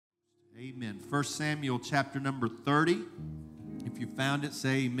Amen. 1 Samuel chapter number 30. If you found it,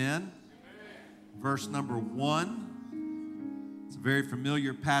 say amen. Verse number 1. It's a very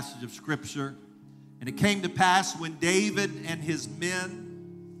familiar passage of Scripture. And it came to pass when David and his men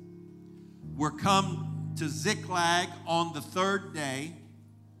were come to Ziklag on the third day,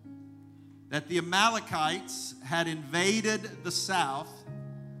 that the Amalekites had invaded the south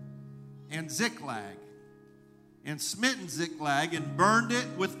and Ziklag, and smitten Ziklag, and burned it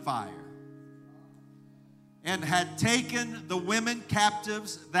with fire, and had taken the women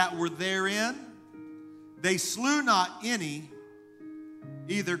captives that were therein. They slew not any,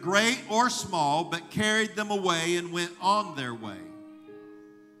 either great or small, but carried them away and went on their way.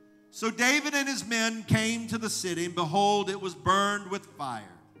 So David and his men came to the city, and behold, it was burned with fire,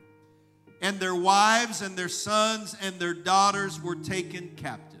 and their wives and their sons and their daughters were taken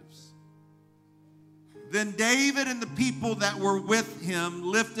captives. Then David and the people that were with him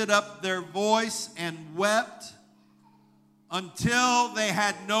lifted up their voice and wept until they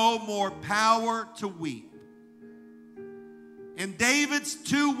had no more power to weep. And David's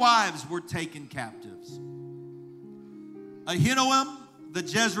two wives were taken captives, Ahinoam the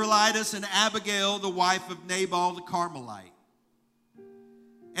Jezreelitess and Abigail the wife of Nabal the Carmelite.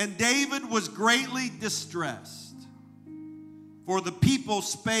 And David was greatly distressed, for the people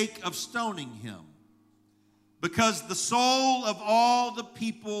spake of stoning him, because the soul of all the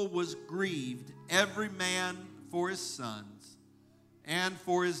people was grieved, every man for his sons and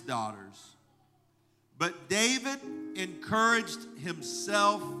for his daughters. But David encouraged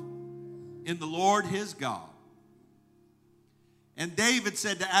himself in the Lord his God. And David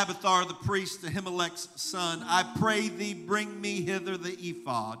said to Abiathar the priest, Ahimelech's son, I pray thee, bring me hither the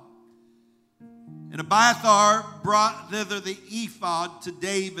ephod. And Abiathar brought thither the ephod to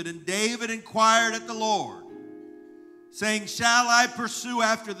David, and David inquired at the Lord, saying, shall I pursue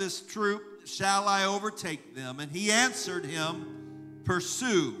after this troop? Shall I overtake them? And he answered him,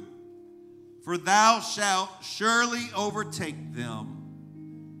 pursue, for thou shalt surely overtake them,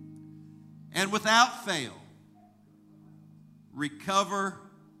 and without fail recover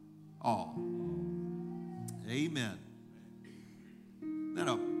all. Amen. Isn't that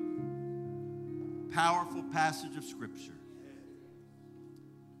a powerful passage of Scripture?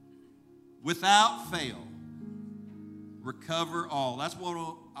 Without fail recover all. That's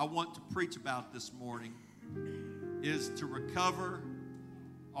what I want to preach about this morning, is to recover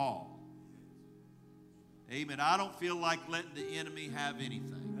all. Amen. I don't feel like letting the enemy have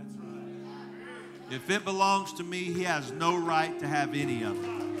anything. That's right. If it belongs to me, he has no right to have any of it.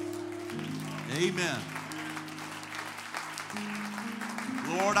 Amen.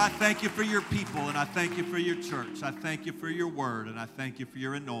 Lord, I thank you for your people, and I thank you for your church. I thank you for your word, and I thank you for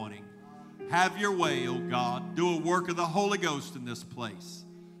your anointing. Have your way, oh God. Do a work of the Holy Ghost in this place.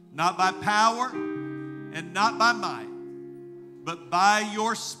 Not by power and not by might, but by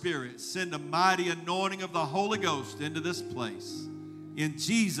your Spirit. Send a mighty anointing of the Holy Ghost into this place. In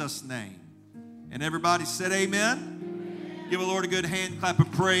Jesus' name. And everybody said amen. Amen. Give the Lord a good hand clap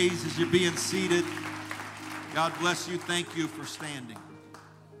of praise as you're being seated. God bless you. Thank you for standing.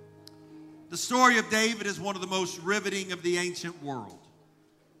 The story of David is one of the most riveting of the ancient world.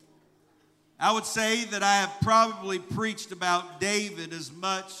 I would say that I have probably preached about David as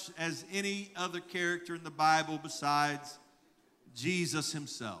much as any other character in the Bible besides Jesus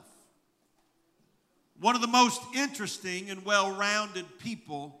himself. One of the most interesting and well-rounded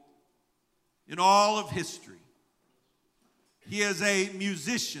people in all of history. He is a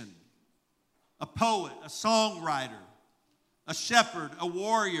musician, a poet, a songwriter, a shepherd, a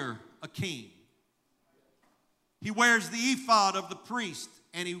warrior, a king. He wears the ephod of the priest,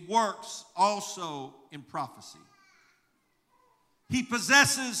 and he works also in prophecy. He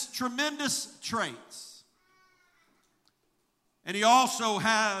possesses tremendous traits, and he also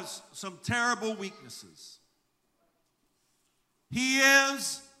has some terrible weaknesses. He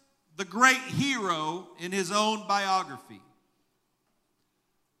is the great hero in his own biography.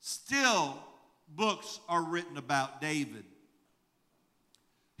 Still, books are written about David.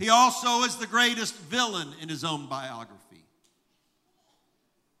 He also is the greatest villain in his own biography.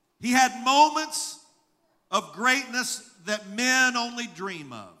 He had moments of greatness that men only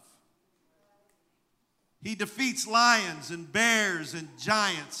dream of. He defeats lions and bears and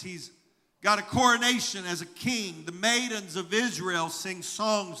giants. He's got a coronation as a king. The maidens of Israel sing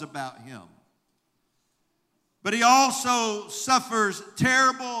songs about him. But he also suffers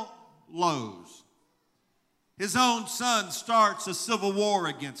terrible lows. His own son starts a civil war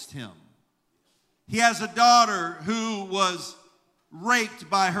against him. He has a daughter who was raped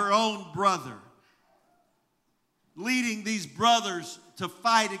by her own brother, leading these brothers to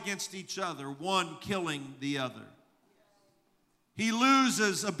fight against each other, one killing the other. He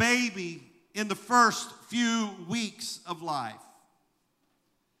loses a baby in the first few weeks of life.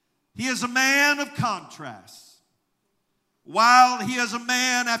 He is a man of contrasts. While he is a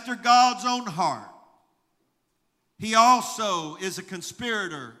man after God's own heart, he also is a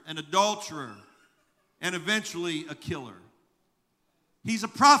conspirator, an adulterer, and eventually a killer. He's a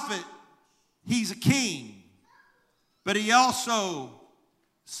prophet, he's a king, but he also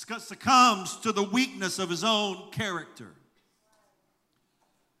succumbs to the weakness of his own character.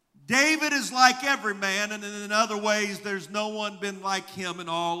 David is like every man, and in other ways, there's no one been like him in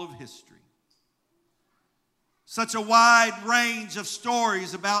all of history. Such a wide range of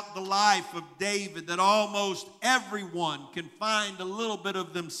stories about the life of David that almost everyone can find a little bit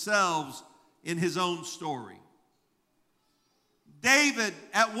of themselves in his own story. David,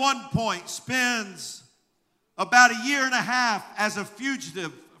 at one point, spends about a year and a half as a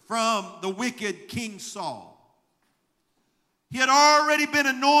fugitive from the wicked King Saul. He had already been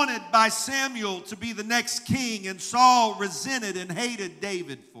anointed by Samuel to be the next king, and Saul resented and hated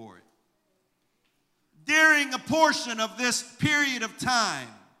David for it. During a portion of this period of time,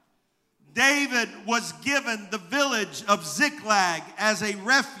 David was given the village of Ziklag as a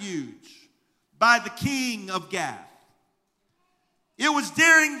refuge by the king of Gath. It was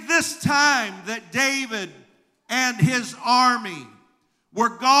during this time that David and his army were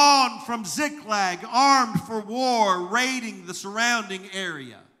gone from Ziklag, armed for war, raiding the surrounding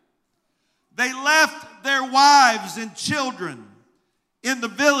area. They left their wives and children in the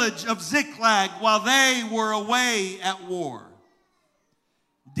village of Ziklag while they were away at war.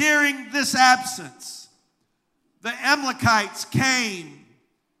 During this absence, the Amalekites came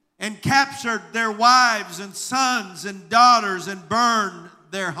and captured their wives and sons and daughters and burned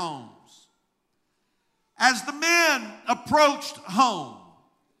their homes. As the men approached home,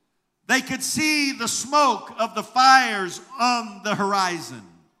 they could see the smoke of the fires on the horizon.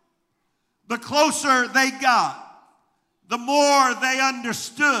 The closer they got, the more they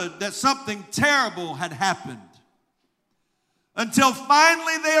understood that something terrible had happened. Until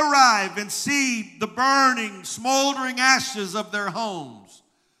finally they arrive and see the burning, smoldering ashes of their homes.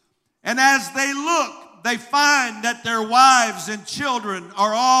 And as they look, they find that their wives and children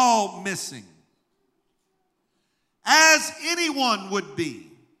are all missing. As anyone would be,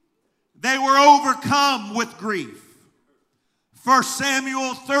 they were overcome with grief. 1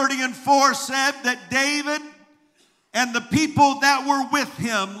 Samuel 30:4 said that David and the people that were with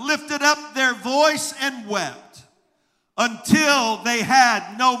him lifted up their voice and wept until they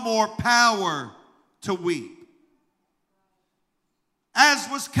had no more power to weep. As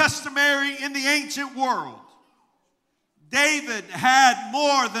was customary in the ancient world, David had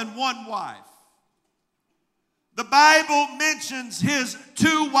more than one wife. The Bible mentions his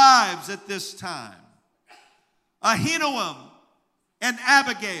two wives at this time, Ahinoam and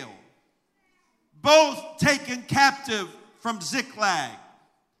Abigail, both taken captive from Ziklag,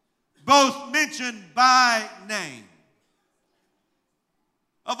 both mentioned by name.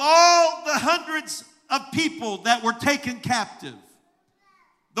 Of all the hundreds of people that were taken captive,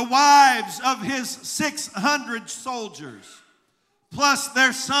 the wives of his 600 soldiers, plus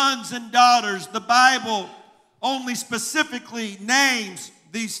their sons and daughters, the Bible only specifically names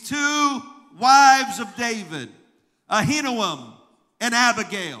these two wives of David, Ahinoam and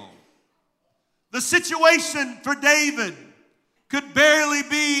Abigail. The situation for David could barely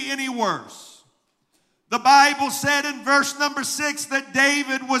be any worse. The Bible said in verse number 6 that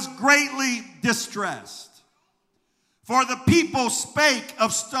David was greatly distressed, for the people spake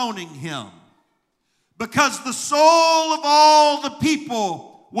of stoning him, because the soul of all the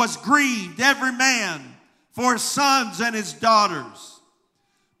people was grieved, every man for his sons and his daughters.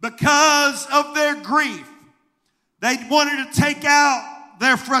 Because of their grief, they wanted to take out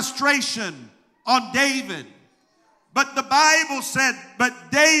their frustration on David. But the Bible said, but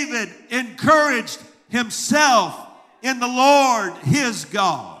David encouraged himself in the Lord his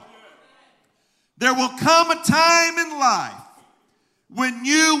God. There will come a time in life when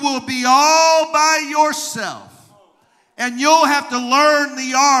you will be all by yourself, and you'll have to learn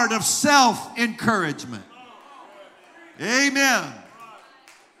the art of self-encouragement. Amen.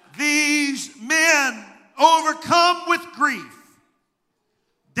 These men overcome with grief,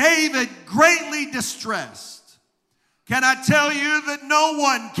 David greatly distressed. Can I tell you that no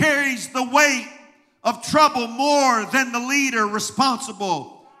one carries the weight of trouble more than the leader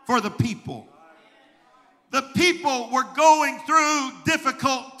responsible for the people? The people were going through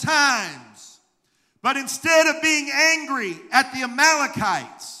difficult times, but instead of being angry at the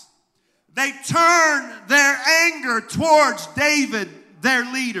Amalekites, they turned their anger towards David their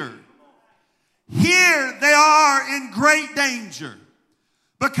leader. Here they are in great danger,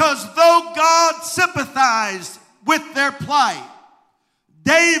 because though God sympathized with their plight,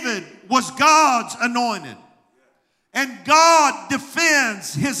 David was God's anointed, and God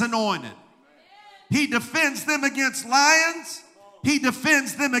defends his anointed. He defends them against lions. He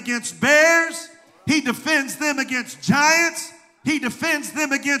defends them against bears. He defends them against giants. He defends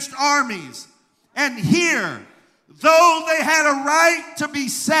them against armies. And here, though they had a right to be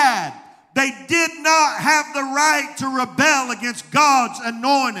sad, they did not have the right to rebel against God's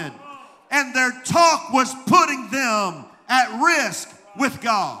anointed. And their talk was putting them at risk with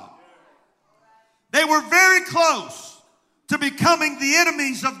God. They were very close to becoming the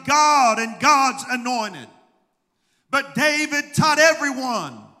enemies of God and God's anointed. But David taught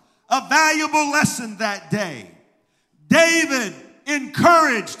everyone a valuable lesson that day. David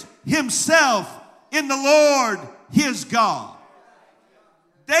encouraged himself in the Lord his God.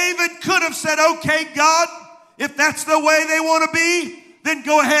 David could have said, okay, God, if that's the way they want to be, then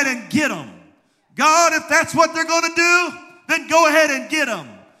go ahead and get them. God, if that's what they're going to do, then go ahead and get them.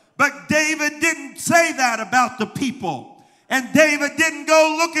 But David didn't say that about the people. And David didn't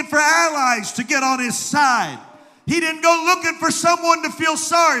go looking for allies to get on his side. He didn't go looking for someone to feel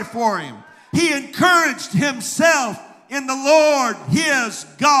sorry for him. He encouraged himself in the Lord his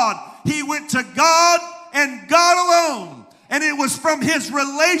God. He went to God and God alone. And it was from his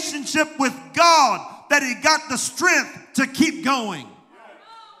relationship with God that he got the strength to keep going.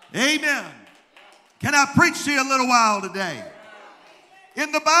 Amen. Can I preach to you a little while today?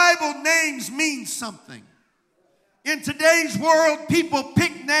 In the Bible, names mean something. In today's world, people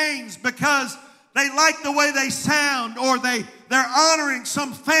pick names because they like the way they sound, or they're honoring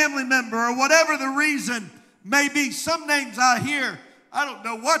some family member, or whatever the reason may be. Some names I hear, I don't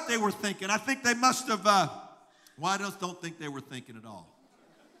know what they were thinking. I think they must have, I just don't think they were thinking at all.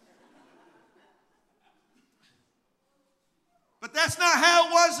 But that's not how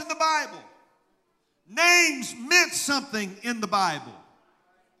it was in the Bible. Names meant something in the Bible.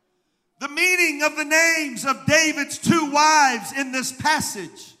 The meaning of the names of David's two wives in this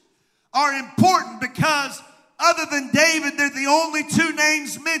passage are important because other than David, they're the only two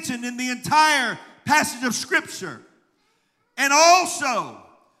names mentioned in the entire passage of Scripture. And also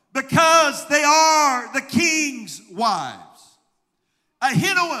because they are the king's wives.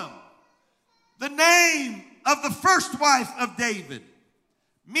 Ahinoam, the name of the first wife of David,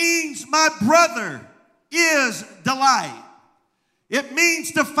 means my brother is delight. It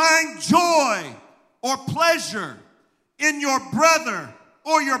means to find joy or pleasure in your brother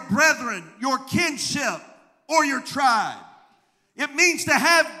or your brethren, your kinship or your tribe. It means to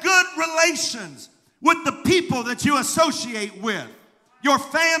have good relations with the people that you associate with, your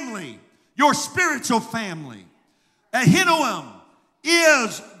family, your spiritual family. Ahinoam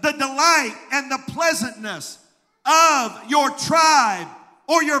is the delight and the pleasantness of your tribe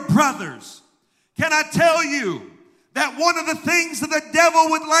or your brothers. Can I tell you that one of the things that the devil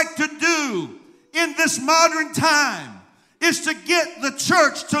would like to do in this modern time is to get the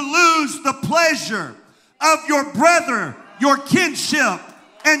church to lose the pleasure of your brother, your kinship,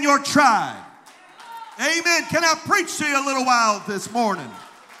 and your tribe. Amen. Can I preach to you a little while this morning?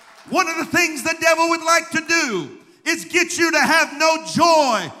 One of the things the devil would like to do is get you to have no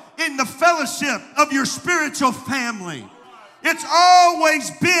joy in the fellowship of your spiritual family. It's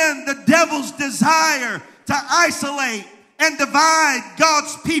always been the devil's desire to isolate and divide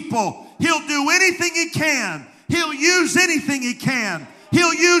God's people. He'll do anything he can. He'll use anything he can.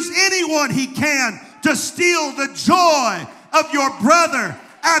 He'll use anyone he can to steal the joy of your brother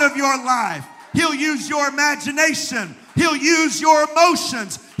out of your life. He'll use your imagination. He'll use your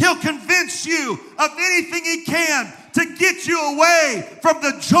emotions. He'll convince you of anything he can to get you away from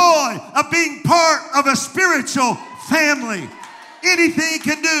the joy of being part of a spiritual family. Anything he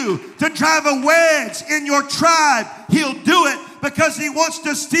can do to drive a wedge in your tribe, he'll do it because he wants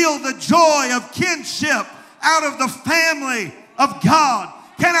to steal the joy of kinship out of the family of God.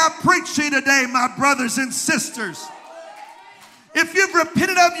 Can I preach to you today, my brothers and sisters? If you've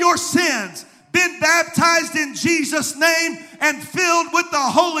repented of your sins, been baptized in Jesus' name, and filled with the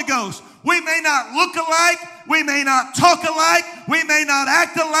Holy Ghost, we may not look alike, we may not talk alike, we may not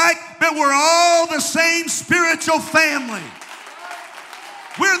act alike, but we're all the same spiritual family.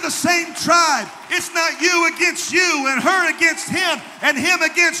 We're the same tribe. It's not you against you and her against him and him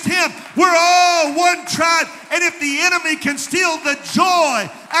against him. We're all one tribe. And if the enemy can steal the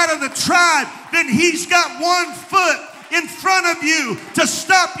joy out of the tribe, then he's got 1 foot in front of you to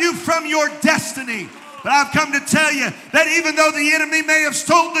stop you from your destiny. But I've come to tell you that even though the enemy may have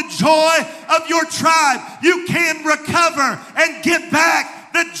stolen the joy of your tribe, you can recover and get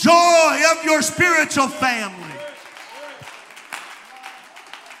back the joy of your spiritual family.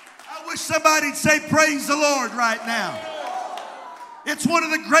 I wish somebody'd say praise the Lord right now. It's one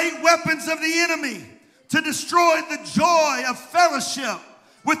of the great weapons of the enemy to destroy the joy of fellowship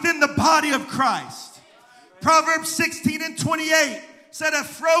within the body of Christ. Proverbs 16:28 said, a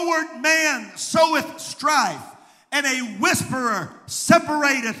froward man soweth strife, and a whisperer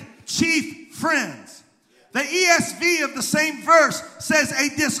separateth chief friends. The ESV of the same verse says, a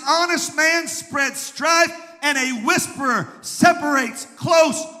dishonest man spreads strife, and a whisperer separates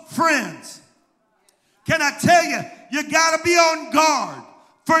close friends. Can I tell you, you got to be on guard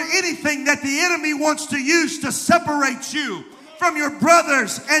for anything that the enemy wants to use to separate you from your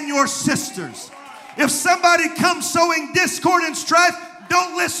brothers and your sisters. If somebody comes sowing discord and strife,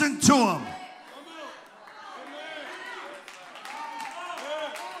 don't listen to them.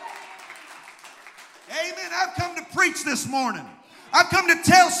 Amen. I've come to preach this morning. I've come to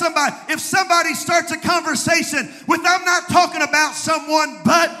tell somebody, if somebody starts a conversation with, I'm not talking about someone,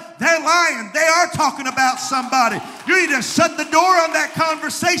 but they're lying. They are talking about somebody. You need to shut the door on that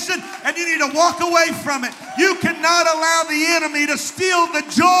conversation and you need to walk away from it. You cannot allow the enemy to steal the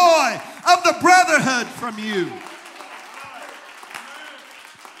joy of the brotherhood from you.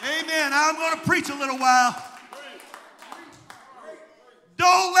 Amen. I'm going to preach a little while.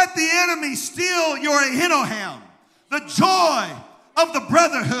 Don't let the enemy steal your Ahinoam, the joy of the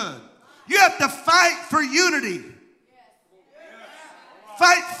brotherhood. You have to fight for unity.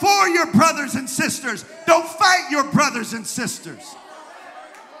 Fight for your brothers and sisters. Don't fight your brothers and sisters.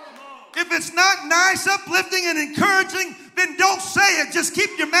 If it's not nice, uplifting, and encouraging, then don't say it. Just keep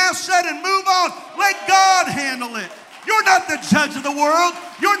your mouth shut and move on. Let God handle it. You're not the judge of the world.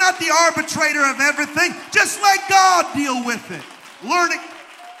 You're not the arbitrator of everything. Just let God deal with it. Learning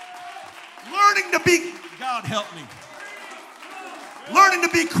to be, God help me. Learning to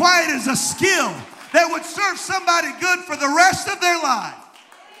be quiet is a skill that would serve somebody good for the rest of their life.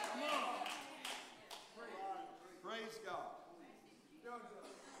 Praise God.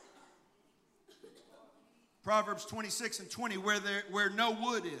 Proverbs 26:20, where no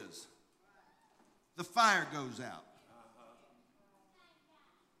wood is, the fire goes out.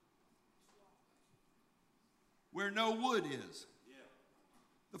 Where no wood is,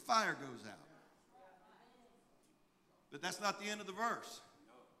 the fire goes out. But that's not the end of the verse.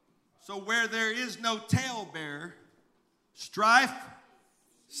 So where there is no talebearer, strife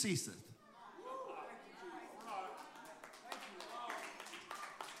ceaseth.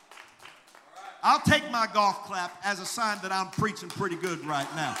 I'll take my golf clap as a sign that I'm preaching pretty good right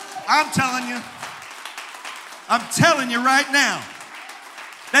now. I'm telling you right now,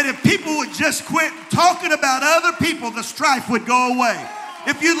 that if people would just quit talking about other people, the strife would go away.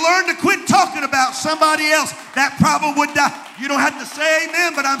 If you learn to quit talking about somebody else, that problem would die. You don't have to say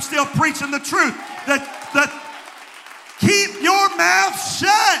amen, but I'm still preaching the truth. Keep your mouth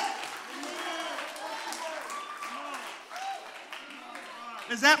shut.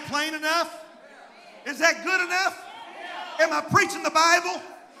 Is that plain enough? Is that good enough? Am I preaching the Bible?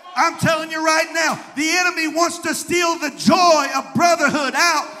 I'm telling you right now, the enemy wants to steal the joy of brotherhood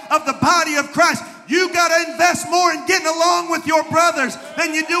out of the body of Christ. You got to invest more in getting along with your brothers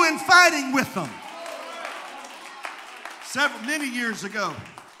than you do in fighting with them. Many years ago,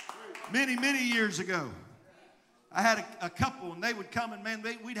 I had a couple, and they would come, and man,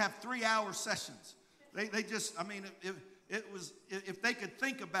 we'd have 3-hour sessions. They just, I mean, if they could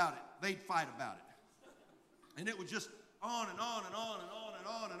think about it, they'd fight about it. And it was just on and on and on and on and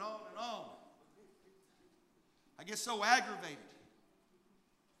on and on and on. I get so aggravated.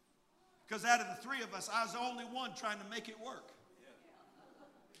 Because out of the three of us, I was the only one trying to make it work.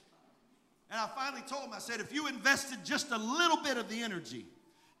 And I finally told him, I said, if you invested just a little bit of the energy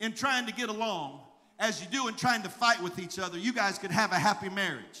in trying to get along as you do in trying to fight with each other, you guys could have a happy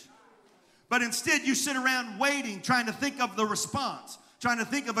marriage. But instead, you sit around waiting, trying to think of the response, trying to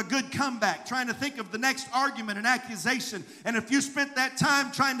think of a good comeback, trying to think of the next argument and accusation. And if you spent that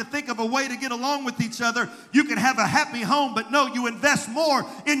time trying to think of a way to get along with each other, you could have a happy home. But no, you invest more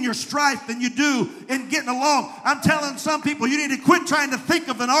in your strife than you do in getting along. I'm telling some people, you need to quit trying to think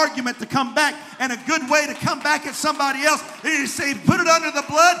of an argument to come back and a good way to come back at somebody else. You need to say, put it under the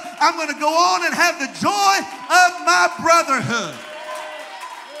blood. I'm going to go on and have the joy of my brotherhood.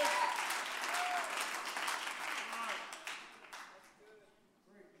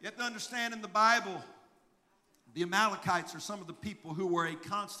 You have to understand, in the Bible, the Amalekites are some of the people who were a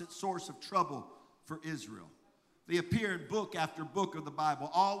constant source of trouble for Israel. They appear in book after book of the Bible,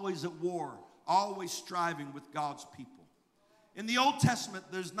 always at war always striving with God's people. In the Old Testament,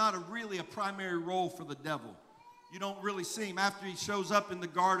 there's not really a primary role for the devil. You don't really see him. After he shows up in the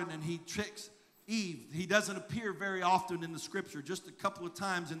garden and he tricks Eve, he doesn't appear very often in the scripture, just a couple of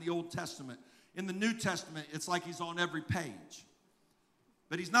times in the Old Testament. In the New Testament, it's like he's on every page.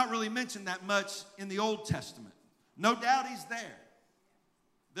 But he's not really mentioned that much in the Old Testament. No doubt he's there.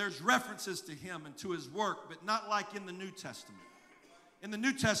 There's references to him and to his work, but not like in the New Testament. In the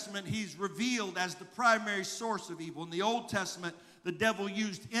New Testament, he's revealed as the primary source of evil. In the Old Testament, the devil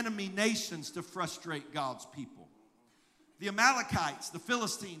used enemy nations to frustrate God's people. The Amalekites, the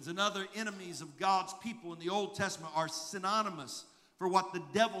Philistines, and other enemies of God's people in the Old Testament are synonymous for what the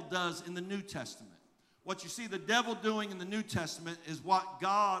devil does in the New Testament. What you see the devil doing in the New Testament is what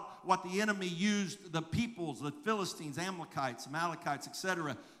the enemy used the peoples, the Philistines, Amalekites,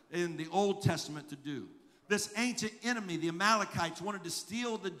 etc., in the Old Testament to do. This ancient enemy, the Amalekites, wanted to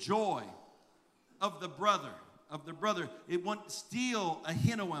steal the joy of their brother. It wanted to steal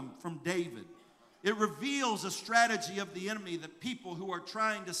Ahinoam from David. It reveals a strategy of the enemy that people who are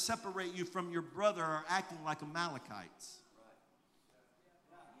trying to separate you from your brother are acting like Amalekites.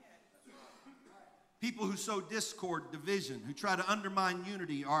 People who sow discord, division, who try to undermine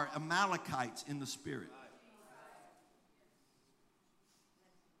unity are Amalekites in the spirit.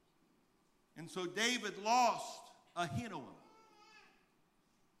 And so David lost Ahinoam.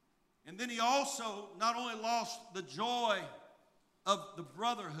 And then he also not only lost the joy of the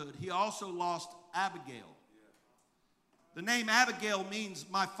brotherhood, he also lost Abigail. The name Abigail means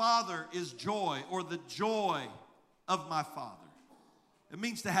my father is joy, or the joy of my father. It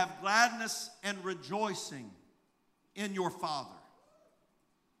means to have gladness and rejoicing in your father.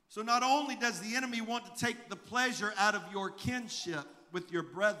 So not only does the enemy want to take the pleasure out of your kinship with your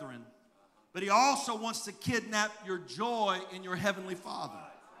brethren, but he also wants to kidnap your joy in your heavenly Father.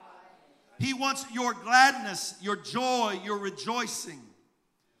 He wants your gladness, your joy, your rejoicing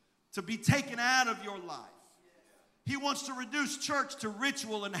to be taken out of your life. He wants to reduce church to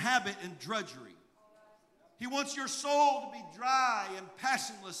ritual and habit and drudgery. He wants your soul to be dry and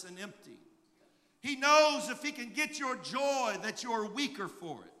passionless and empty. He knows if he can get your joy that you're weaker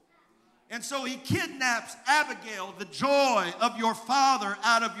for it. And so he kidnaps Abigail, the joy of your father,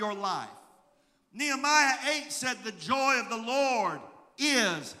 out of your life. Nehemiah 8 said the joy of the Lord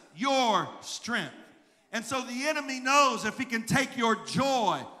is your strength. And so the enemy knows if he can take your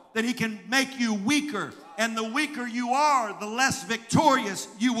joy, that he can make you weaker. And the weaker you are, the less victorious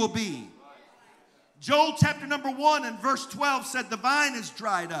you will be. Joel chapter number 1 and verse 12 said, the vine is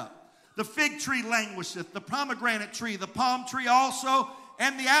dried up, the fig tree languisheth, the pomegranate tree, the palm tree also,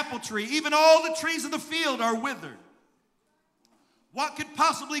 and the apple tree. Even all the trees of the field are withered. What could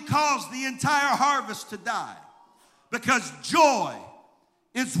possibly cause the entire harvest to die? Because joy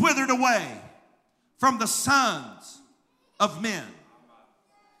is withered away from the sons of men.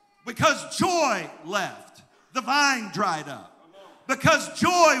 Because joy left, the vine dried up. Because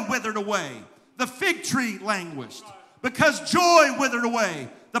joy withered away, the fig tree languished. Because joy withered away,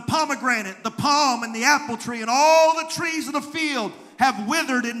 the pomegranate, the palm, and the apple tree, and all the trees of the field have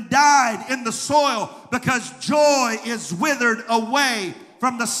withered and died in the soil, because joy is withered away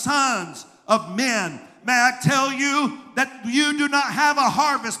from the sons of men. May I tell you that you do not have a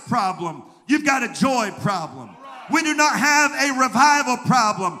harvest problem. You've got a joy problem. We do not have a revival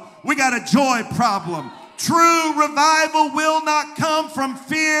problem. We got a joy problem. True revival will not come from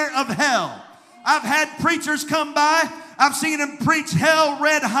fear of hell. I've had preachers come by. I've seen them preach hell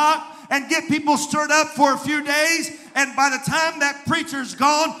red hot and get people stirred up for a few days. And by the time that preacher's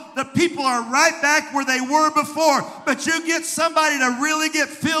gone, the people are right back where they were before. But you get somebody to really get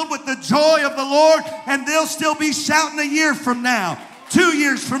filled with the joy of the Lord, and they'll still be shouting a year from now, 2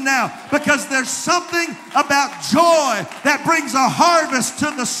 years from now, because there's something about joy that brings a harvest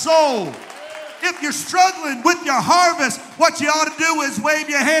to the soul. If you're struggling with your harvest, what you ought to do is wave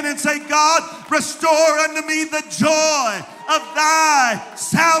your hand and say, God, restore unto me the joy of thy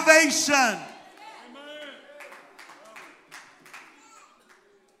salvation. Amen.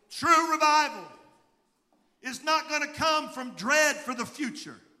 True revival is not going to come from dread for the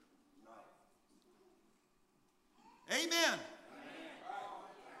future. Amen.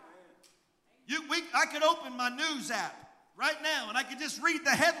 I could open my news app right now and I could just read the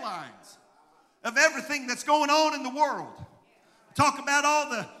headlines of everything that's going on in the world. Talk about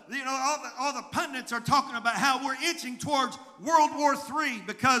all the pundits are talking about how we're inching towards World War III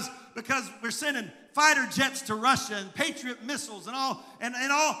because we're sending fighter jets to Russia and Patriot missiles and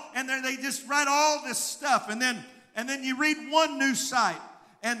they just write all this stuff, and then you read one news site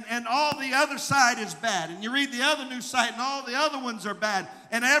and all the other side is bad. And you read the other news site and all the other ones are bad.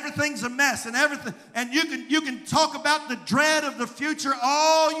 And everything's a mess and everything. And you can talk about the dread of the future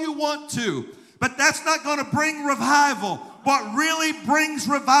all you want to. But that's not going to bring revival. What really brings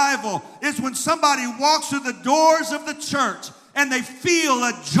revival is when somebody walks through the doors of the church and they feel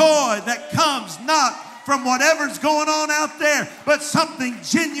a joy that comes not from whatever's going on out there, but something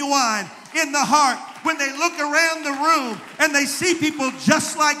genuine in the heart. When they look around the room and they see people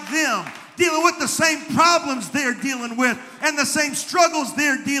just like them, dealing with the same problems they're dealing with and the same struggles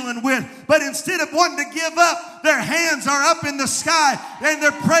they're dealing with. But instead of wanting to give up, their hands are up in the sky and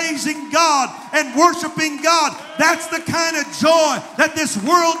they're praising God and worshiping God. That's the kind of joy that this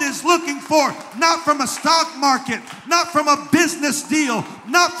world is looking for. Not from a stock market, not from a business deal,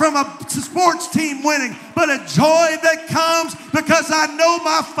 not from a sports team winning, but a joy that comes because I know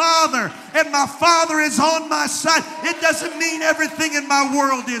my Father and my Father is on my side. It doesn't mean everything in my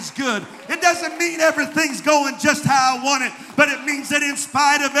world is good. It doesn't mean everything's going just how I want it, but it means that in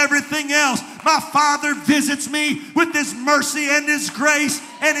spite of everything else, my Father visits me with His mercy and His grace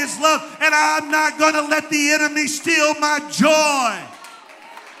and His love, and I'm not going to let the enemy steal my joy.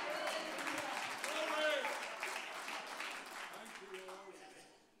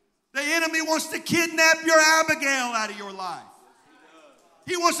 The enemy wants to kidnap your Abigail out of your life.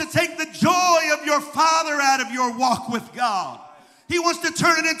 He wants to take the joy of your Father out of your walk with God. He wants to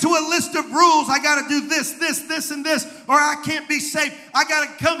turn it into a list of rules. I got to do this, and this, or I can't be saved. I got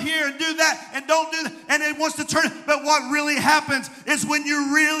to come here and do that and don't do that. And it wants to turn it. But what really happens is when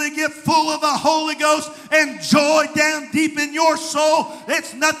you really get full of the Holy Ghost and joy down deep in your soul,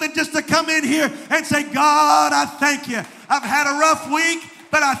 it's nothing just to come in here and say, God, I thank you. I've had a rough week,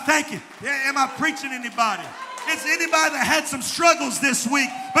 but I thank you. Am I preaching anybody? Is anybody that had some struggles this week,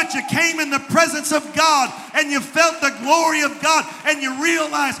 but you came in the presence of God and you felt the glory of God and you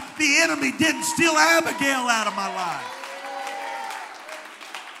realized the enemy didn't steal Abigail out of my life?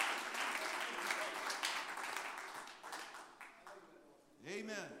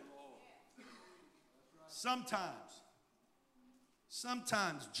 Amen.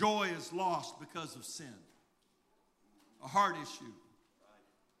 Sometimes joy is lost because of sin, a heart issue.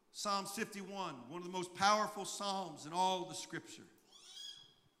 Psalms 51, one of the most powerful psalms in all the Scripture.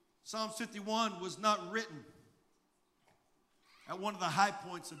 Psalms 51 was not written at one of the high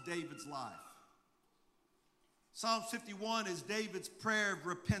points of David's life. Psalms 51 is David's prayer of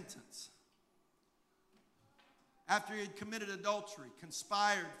repentance. After he had committed adultery,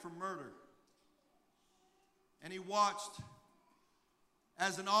 conspired for murder, and he watched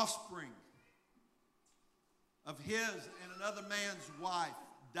as an offspring of his and another man's wife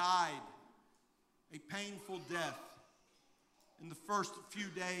died a painful death in the first few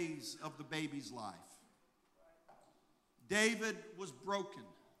days of the baby's life. David was broken.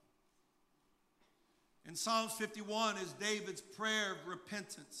 And Psalms 51 is David's prayer of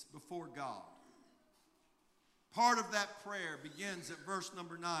repentance before God. Part of that prayer begins at verse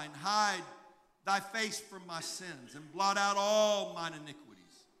number 9. Hide thy face from my sins and blot out all mine iniquities.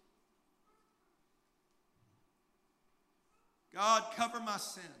 God, cover my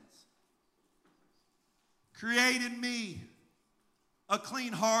sins. Create in me a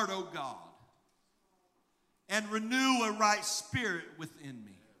clean heart, O God, and renew a right spirit within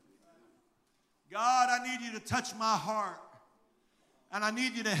me. God, I need you to touch my heart, and I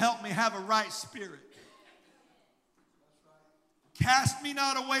need you to help me have a right spirit. Cast me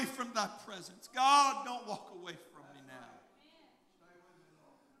not away from thy presence. God, don't walk away from me now.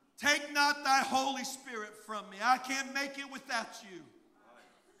 Take not thy Holy Spirit from me. I can't make it without you.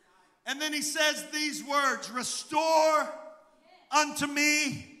 And then he says these words, restore unto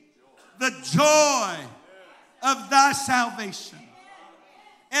me the joy of thy salvation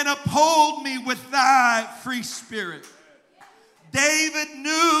and uphold me with thy free spirit. David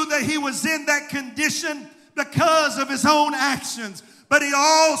knew that he was in that condition because of his own actions, but he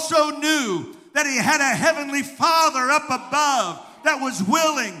also knew that he had a heavenly Father up above that was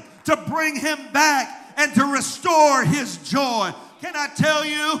willing to bring him back and to restore his joy. Can I tell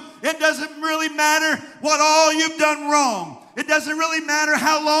you, it doesn't really matter what all you've done wrong. It doesn't really matter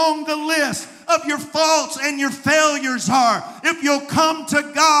how long the list of your faults and your failures are. If you'll come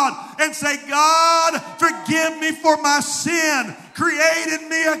to God and say, God, forgive me for my sin. Create in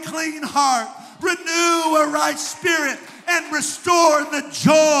me a clean heart. Renew a right spirit and restore the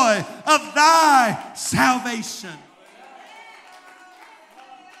joy of thy salvation.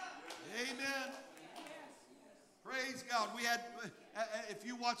 Amen. Praise God. We had, if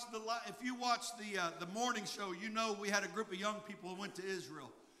you watch the morning show, you know we had a group of young people who went to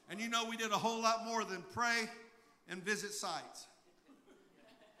Israel. And you know we did a whole lot more than pray and visit sites.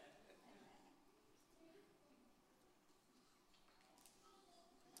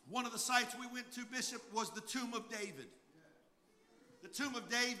 One of the sites we went to, Bishop, was the tomb of David. The tomb of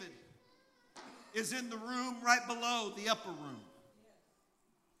David is in the room right below the upper room.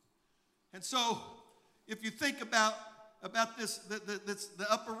 And so, if you think about this, the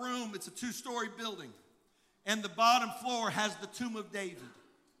upper room, it's a 2-story building. And the bottom floor has the tomb of David.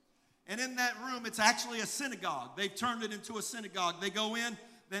 And in that room, it's actually a synagogue. They've turned it into a synagogue. They go in,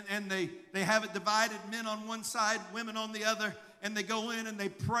 and they have it divided, men on one side, women on the other. And they go in and they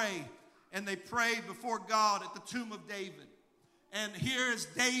pray. And they pray before God at the tomb of David. And here is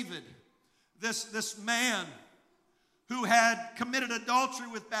David, this man who had committed adultery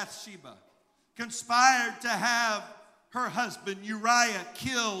with Bathsheba, conspired to have her husband Uriah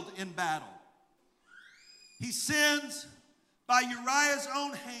killed in battle. He sends by Uriah's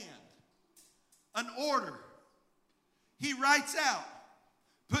own hand an order. He writes out,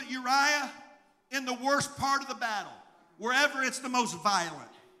 put Uriah in the worst part of the battle, wherever it's the most violent.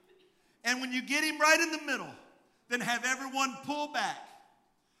 And when you get him right in the middle, then have everyone pull back.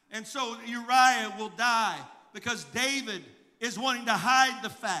 And so Uriah will die because David is wanting to hide the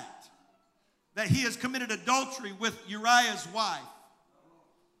fact that he has committed adultery with Uriah's wife.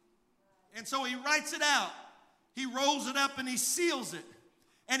 And so he writes it out. He rolls it up and he seals it.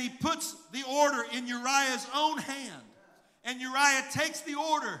 And he puts the order in Uriah's own hand. And Uriah takes the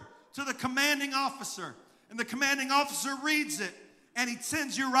order to the commanding officer. And the commanding officer reads it. And he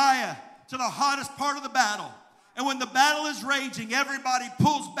sends Uriah to the hottest part of the battle. And when the battle is raging, everybody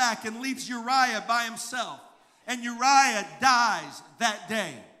pulls back and leaves Uriah by himself. And Uriah dies that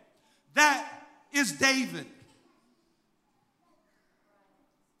day. That is David.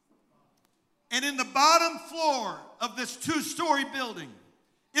 And in the bottom floor of this 2-story building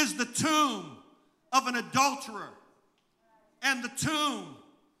is the tomb of an adulterer and the tomb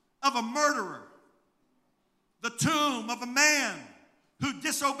of a murderer, the tomb of a man who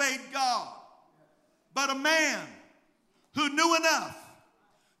disobeyed God, but a man who knew enough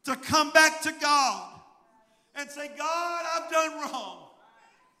to come back to God and say, God, I've done wrong.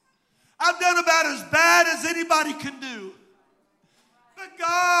 I've done about as bad as anybody can do. But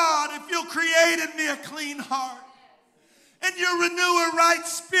God, if you'll create in me a clean heart and you'll renew a right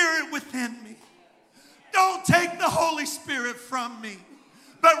spirit within me, don't take the Holy Spirit from me,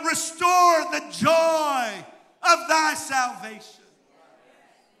 but restore the joy of thy salvation.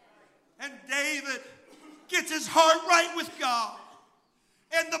 And David gets his heart right with God.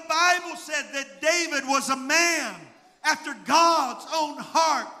 And the Bible said that David was a man after God's own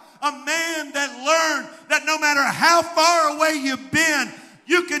heart. A man that learned that no matter how far away you've been,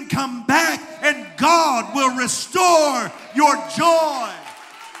 you can come back and God will restore your joy.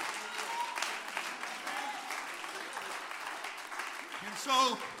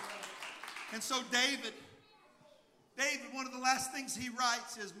 And so David, one of the last things he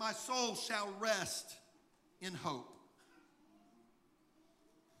writes is, my soul shall rest in hope.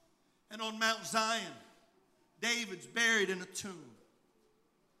 And on Mount Zion, David's buried in a tomb.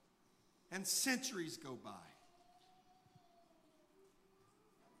 And centuries go by.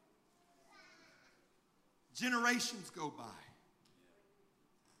 Generations go by.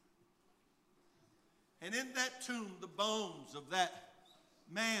 And in that tomb, the bones of that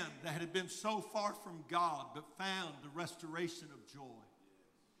man that had been so far from God but found the restoration of joy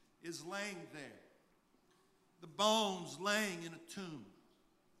is laying there. The bones laying in a tomb.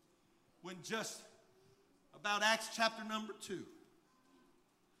 When just about Acts chapter number 2,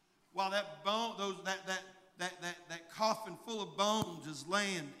 while that bone, that coffin full of bones is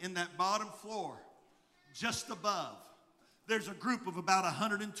laying in that bottom floor, just above, there's a group of about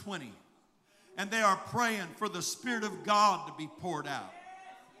 120. And they are praying for the Spirit of God to be poured out.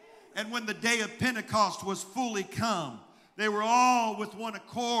 And when the day of Pentecost was fully come, they were all with one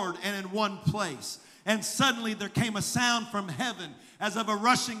accord and in one place. And suddenly there came a sound from heaven as of a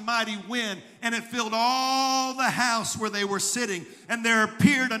rushing mighty wind, and it filled all the house where they were sitting. And there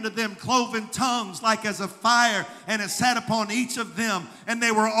appeared unto them cloven tongues like as of fire, and it sat upon each of them. And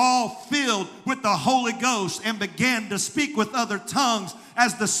they were all filled with the Holy Ghost and began to speak with other tongues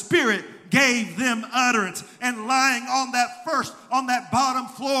as the Spirit gave them utterance. And lying on that bottom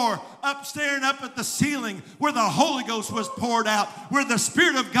floor, up staring up at the ceiling where the Holy Ghost was poured out, where the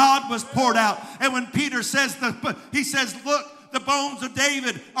Spirit of God was poured out. And when Peter says, he says, look, the bones of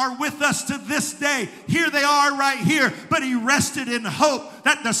David are with us to this day. Here they are right here. But he rested in hope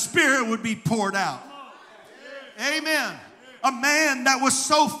that the Spirit would be poured out. Amen. A man that was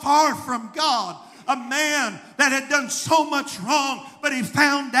so far from God. A man that had done so much wrong, but he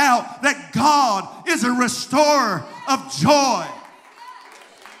found out that God is a restorer of joy.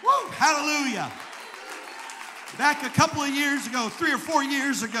 Woo, hallelujah. Back a couple of years ago, 3 or 4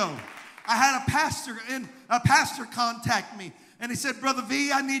 years ago, I had a pastor contact me, and he said, Brother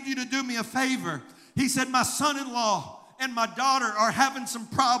V, I need you to do me a favor. He said, my son-in-law and my daughter are having some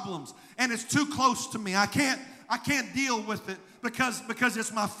problems, and it's too close to me. I can't deal with it because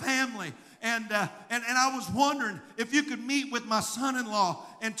it's my family. And I was wondering if you could meet with my son-in-law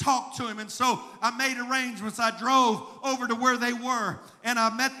and talk to him. And so I made arrangements. I drove over to where they were, and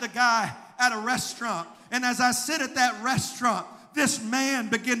I met the guy at a restaurant. And as I sit at that restaurant, this man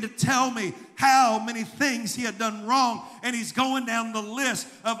began to tell me how many things he had done wrong. And he's going down the list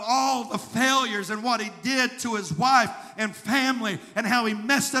of all the failures and what he did to his wife and family and how he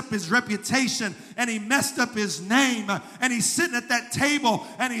messed up his reputation and he messed up his name. And he's sitting at that table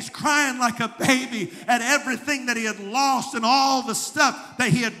and he's crying like a baby at everything that he had lost and all the stuff that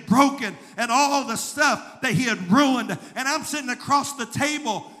he had broken and all the stuff that he had ruined. And I'm sitting across the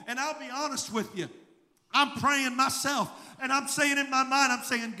table, and I'll be honest with you, I'm praying myself. And I'm saying in my mind, I'm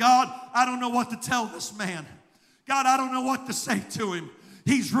saying, God, I don't know what to tell this man. God, I don't know what to say to him.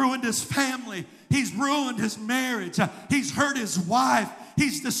 He's ruined his family. He's ruined his marriage. He's hurt his wife.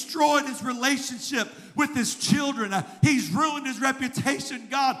 He's destroyed his relationship with his children. He's ruined his reputation.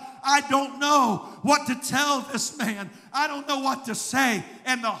 God, I don't know what to tell this man. I don't know what to say.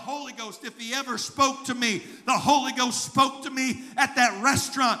 And the Holy Ghost, if he ever spoke to me, the Holy Ghost spoke to me at that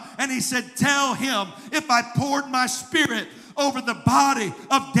restaurant. And he said, tell him, if I poured my spirit over the body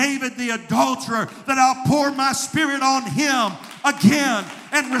of David the adulterer, that I'll pour my spirit on him again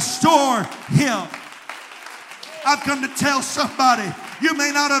and restore him. I've come to tell somebody, you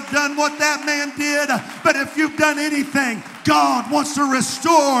may not have done what that man did, but if you've done anything, God wants to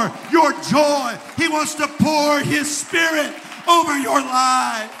restore your joy. He wants to pour his spirit over your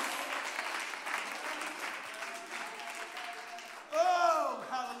life. Oh,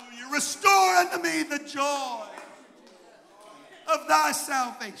 hallelujah. Restore unto me the joy of thy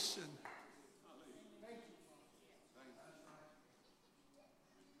salvation.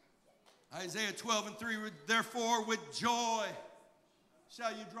 Isaiah 12:3, therefore with joy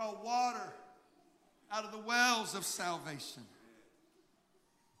shall you draw water out of the wells of salvation.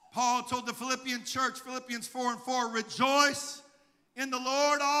 Paul told the Philippian church, Philippians 4:4, rejoice in the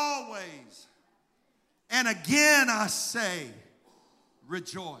Lord always. And again I say,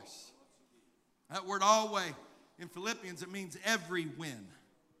 rejoice. That word always in Philippians, it means every win.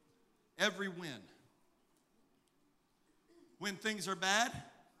 Every win. When things are bad,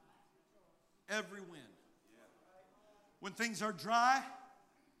 every win. When things are dry,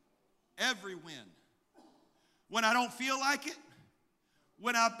 every win. When I don't feel like it,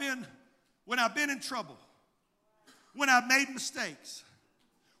 when I've been in trouble, when I've made mistakes,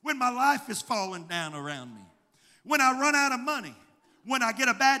 when my life is falling down around me, when I run out of money, when I get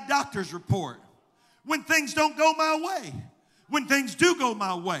a bad doctor's report, when things don't go my way, when things do go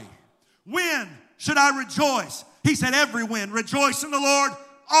my way, when should I rejoice? He said every win. Rejoice in the Lord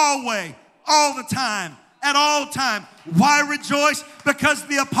always, all the time, at all time. Why rejoice? Because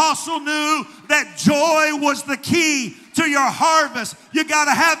the apostle knew that joy was the key to your harvest. You got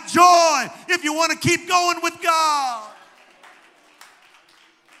to have joy if you want to keep going with God.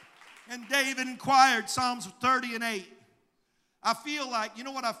 And David inquired, Psalms 30:8. I feel like, you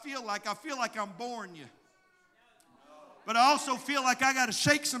know what I feel like? I feel like I'm boring you. But I also feel like I got to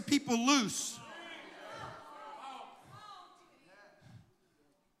shake some people loose.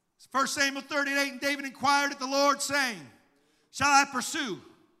 1 Samuel 30:8, and David inquired at the Lord, saying, shall I pursue?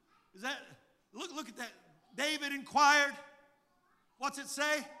 Is that, look at that. David inquired. What's it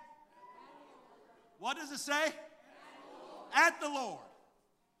say? What does it say? At the Lord.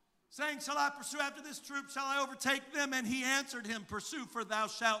 Saying, shall I pursue after this troop? Shall I overtake them? And he answered him, pursue, for thou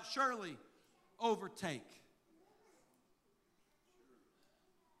shalt surely overtake.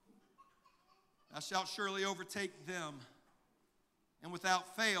 Thou shalt surely overtake them, and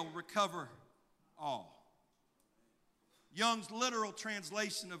without fail recover all. Young's literal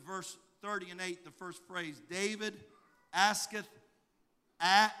translation of verse 30 and 8, the first phrase, David asketh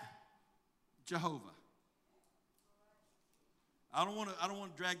at Jehovah. I don't want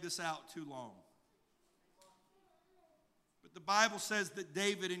to drag this out too long. But the Bible says that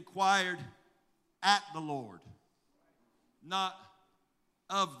David inquired at the Lord, not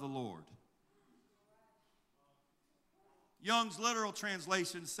of the Lord. Young's literal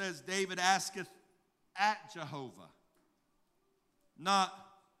translation says David asketh at Jehovah, not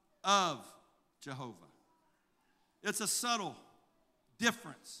of Jehovah. It's a subtle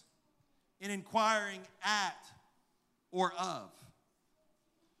difference in inquiring at or of.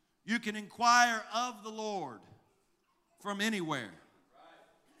 You can inquire of the Lord from anywhere.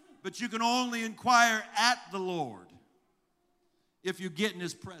 But you can only inquire at the Lord if you get in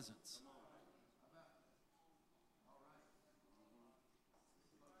His presence.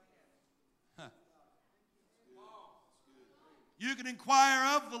 Huh. You can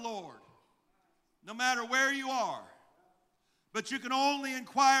inquire of the Lord no matter where you are. But you can only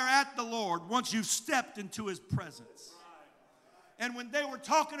inquire at the Lord once you've stepped into His presence. And when they were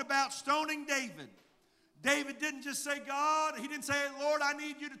talking about stoning David, David didn't just say, God, he didn't say, Lord, I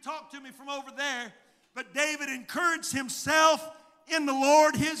need you to talk to me from over there. But David encouraged himself in the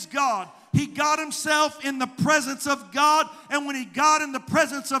Lord his God. He got himself in the presence of God. And when he got in the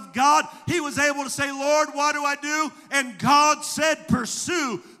presence of God, he was able to say, Lord, what do I do? And God said,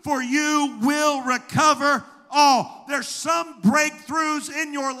 pursue, for you will recover all. There's some breakthroughs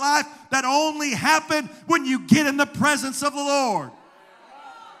in your life that only happen when you get in the presence of the Lord.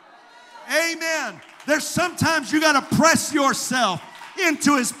 Amen. There's sometimes you got to press yourself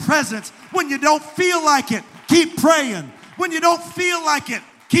into His presence. When you don't feel like it, keep praying. When you don't feel like it,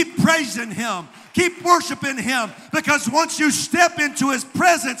 keep praising Him. Keep worshiping Him. Because once you step into His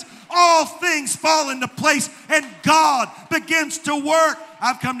presence, all things fall into place and God begins to work.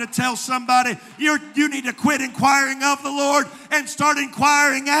 I've come to tell somebody, you need to quit inquiring of the Lord and start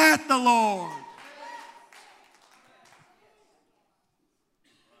inquiring at the Lord.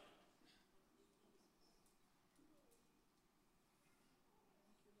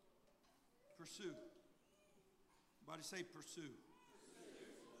 Pursue. Everybody say pursue.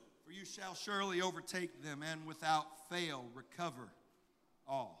 For you shall surely overtake them and without fail recover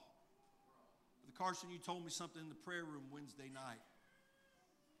all. Brother Carson, you told me something in the prayer room Wednesday night.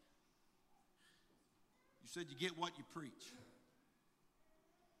 You said you get what you preach.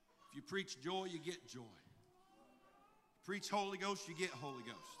 If you preach joy, you get joy. Preach Holy Ghost, you get Holy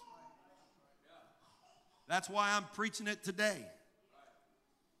Ghost. That's why I'm preaching it today.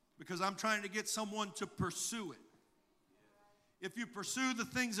 Because I'm trying to get someone to pursue it. If you pursue the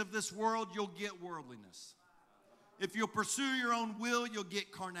things of this world, you'll get worldliness. If you'll pursue your own will, you'll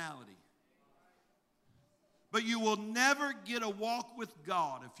get carnality. But you will never get a walk with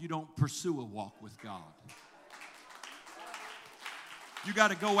God if you don't pursue a walk with God. You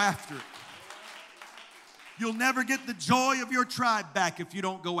got to go after it. You'll never get the joy of your tribe back if you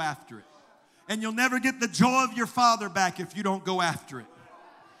don't go after it. And you'll never get the joy of your father back if you don't go after it.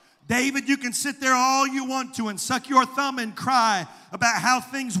 David, you can sit there all you want to and suck your thumb and cry about how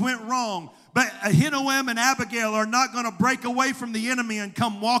things went wrong. But Ahinoam and Abigail are not going to break away from the enemy and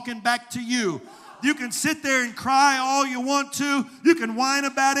come walking back to you. You can sit there and cry all you want to. You can whine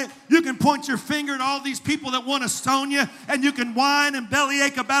about it. You can point your finger at all these people that want to stone you. And you can whine and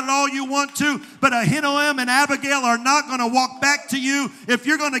bellyache about it all you want to. But Ahinoam and Abigail are not going to walk back to you. If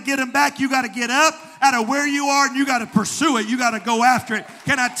you're going to get them back, you got to get up out of where you are and you got to pursue it. You got to go after it.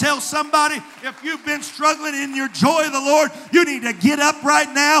 Can I tell somebody, if you've been struggling in your joy of the Lord, you need to get up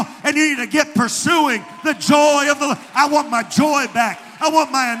right now and you need to get pursuing the joy of the Lord. I want my joy back. I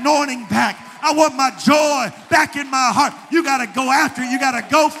want my anointing back. I want my joy back in my heart. You got to go after it. You got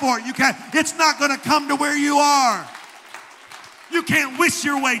to go for it. It's not going to come to where you are. You can't wish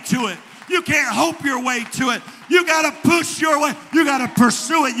your way to it. You can't hope your way to it. You got to push your way. You got to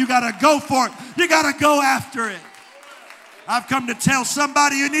pursue it. You got to go for it. You got to go after it. I've come to tell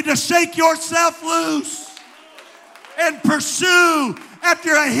somebody you need to shake yourself loose and pursue after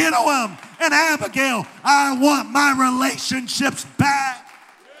Ahinoam and Abigail. I want my relationships back.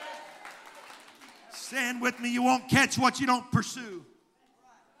 Stand with me. You won't catch what you don't pursue.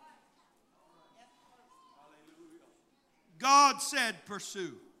 God said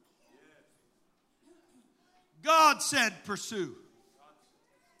pursue. God said pursue.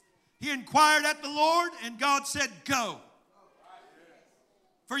 He inquired at the Lord and God said go.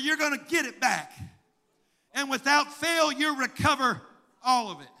 For you're going to get it back. And without fail, you'll recover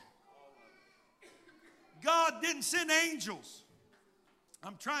all of it. God didn't send angels.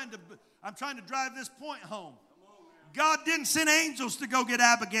 I'm trying to drive this point home. God didn't send angels to go get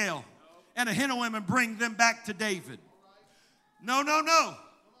Abigail and Ahinoam and bring them back to David. No.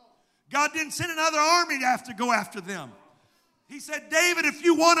 God didn't send another army to have to go after them. He said, David, if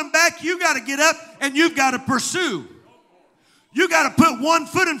you want them back, you got to get up and you've got to pursue. You got to put one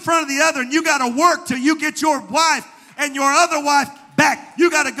foot in front of the other and you got to work till you get your wife and your other wife back. You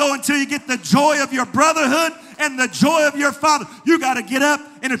got to go until you get the joy of your brotherhood and the joy of your father. You got to get up,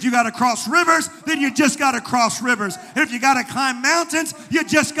 and if you got to cross rivers, then you just got to cross rivers. And if you got to climb mountains, you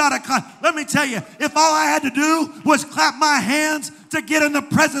just got to climb. Let me tell you, if all I had to do was clap my hands to get in the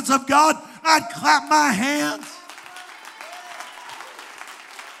presence of God, I'd clap my hands.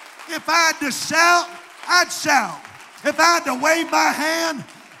 If I had to shout, I'd shout. If I had to wave my hand,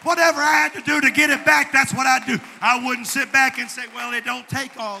 Whatever I had to do to get it back, that's what I'd do. I wouldn't sit back and say, well, it don't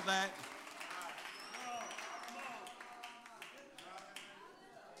take all that.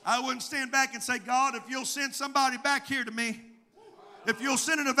 I wouldn't stand back and say, God, if you'll send somebody back here to me, if you'll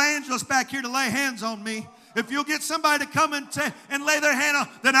send an evangelist back here to lay hands on me, if you'll get somebody to come and lay their hand on,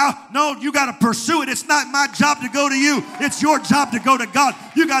 then no, you got to pursue it. It's not my job to go to you. It's your job to go to God.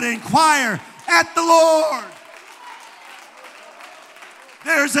 You got to inquire at the Lord.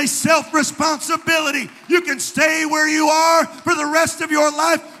 There's a self-responsibility. You can stay where you are for the rest of your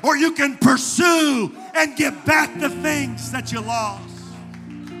life, or you can pursue and get back the things that you lost.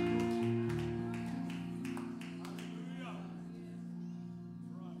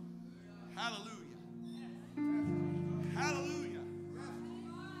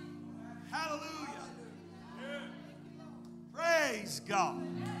 Praise God.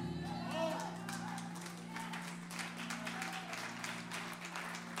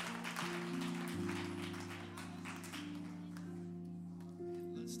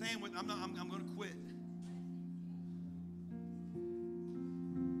 Let's stand with. I'm going to quit.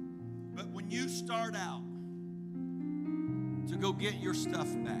 But when you start out to go get your stuff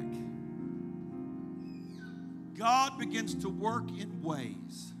back, God begins to work in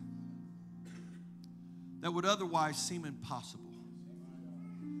ways that would otherwise seem impossible.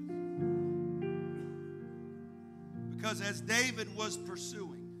 Because as David was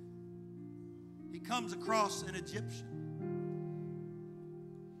pursuing, he comes across an Egyptian.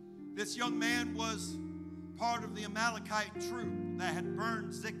 This young man was part of the Amalekite troop that had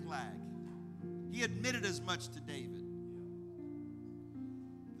burned Ziklag. He admitted as much to David.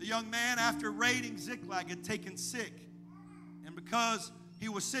 The young man, after raiding Ziklag, had taken sick. And because he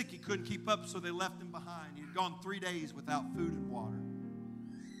was sick, he couldn't keep up, so they left him behind. He had gone 3 days without food and water.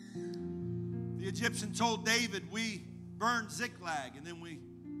 The Egyptian told David, we burned Ziklag, and then we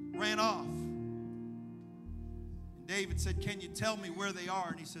ran off. And David said, can you tell me where they are?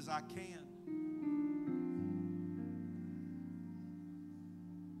 And he says, I can.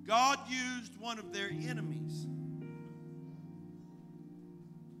 God used one of their enemies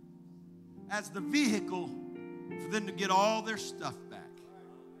as the vehicle for them to get all their stuff back.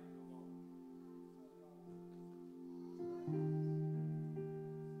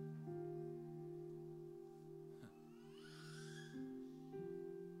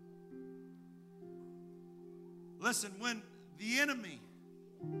 Listen, when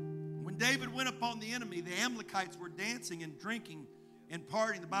David went upon the enemy, the Amalekites were dancing and drinking and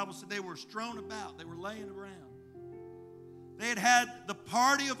partying. The Bible said they were strewn about. They were laying around. They had had the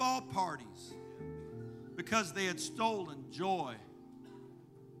party of all parties because they had stolen joy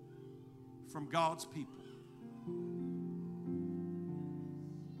from God's people.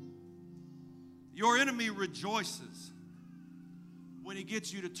 Your enemy rejoices when he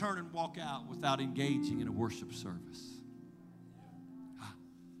gets you to turn and walk out without engaging in a worship service.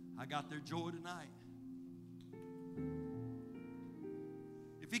 I got their joy tonight.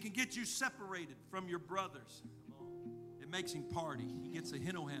 If he can get you separated from your brothers, it makes him party. He gets a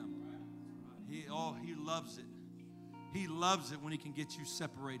hinohem. He loves it. He loves it when he can get you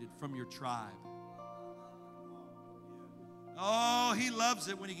separated from your tribe. Oh, he loves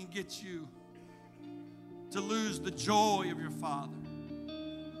it when he can get you to lose the joy of your Father.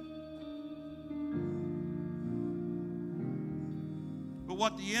 But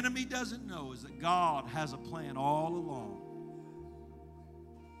what the enemy doesn't know is that God has a plan all along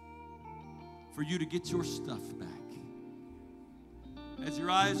for you to get your stuff back. As your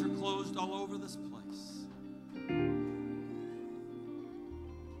eyes are closed all over this place,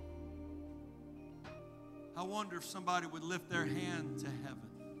 I wonder if somebody would lift their hand to heaven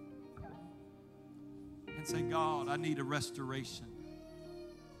and say, God, I need a restoration.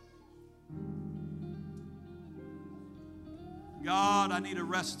 God, I need a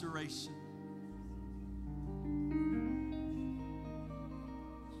restoration.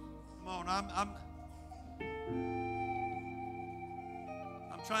 Come on, I'm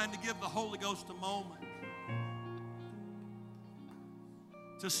trying to give the Holy Ghost a moment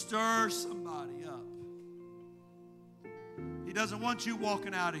to stir somebody up. He doesn't want you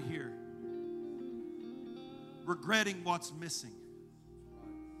walking out of here regretting what's missing.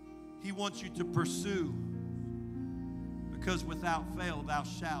 He wants you to pursue, because without fail thou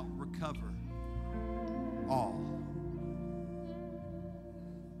shalt recover all.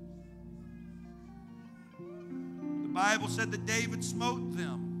 The Bible said that David smote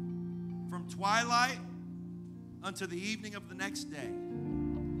them from twilight unto the evening of the next day.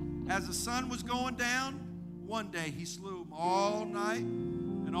 As the sun was going down, one day he slew them all night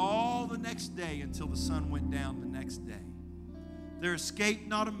and all the next day until the sun went down the next day. There escaped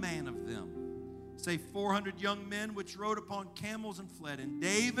not a man of them, save 400 young men which rode upon camels and fled. And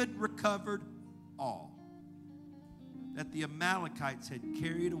David recovered all that the Amalekites had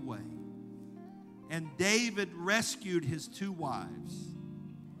carried away. And David rescued his 2 wives,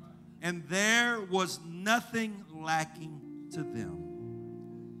 and there was nothing lacking to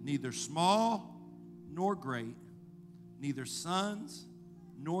them, neither small nor great, neither sons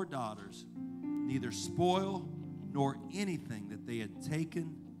nor daughters, neither spoil nor anything that they had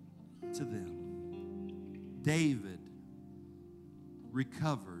taken to them. David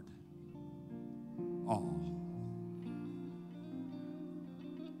recovered all.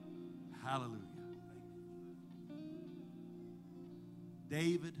 Hallelujah.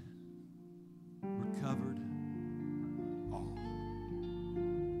 David recovered all.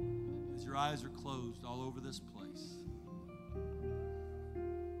 As your eyes are closed all over this place,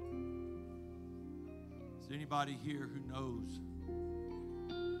 is there anybody here who knows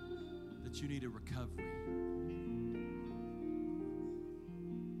that you need a recovery?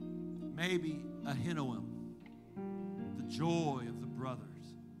 Maybe Ahinoam, the joy of the brothers.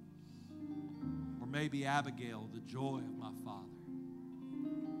 Or maybe Abigail, the joy of my father.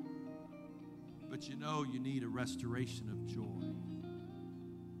 But you know you need a restoration of joy.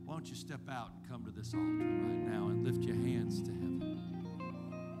 Why don't you step out and come to this altar right now and lift your hands to heaven?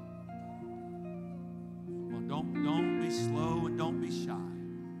 Well, don't be slow and don't be shy.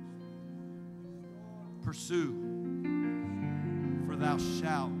 Pursue, for thou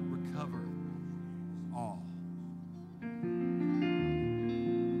shalt recover all. I'm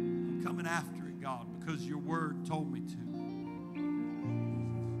coming after it, God, because your word told me to.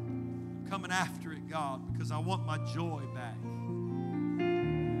 Coming after it, God, because I want my joy back.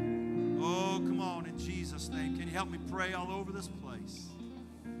 Oh, come on, in Jesus' name. Can you help me pray all over this place?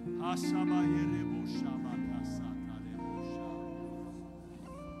 Come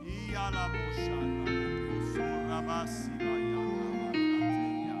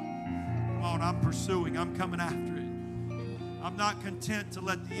on, I'm pursuing. I'm coming after it. I'm not content to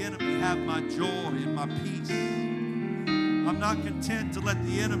let the enemy have my joy and my peace. I'm not content to let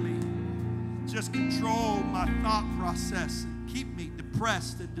the enemy just control my thought process and keep me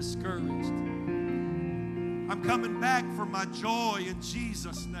depressed and discouraged. I'm coming back for my joy in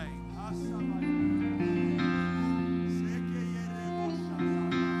Jesus' name.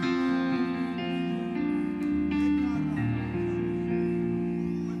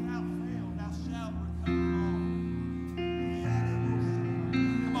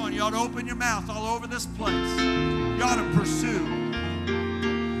 Come on, you ought to open your mouth all over this place. You ought to pursue.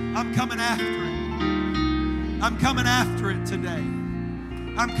 I'm coming after it. I'm coming after it today.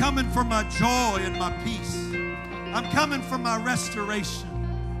 I'm coming for my joy and my peace. I'm coming for my restoration.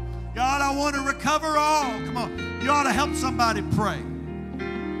 God, I want to recover all. Come on. You ought to help somebody pray.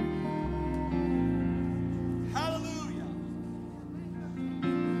 Hallelujah.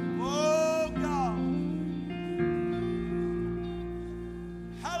 Oh, God.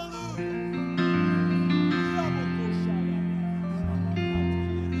 Hallelujah.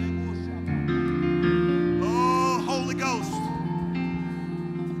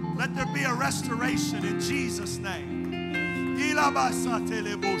 Let there be a restoration in Jesus' name.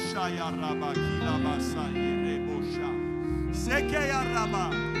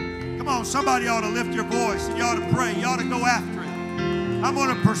 Come on, somebody ought to lift your voice and you ought to pray. You ought to go after it. I'm going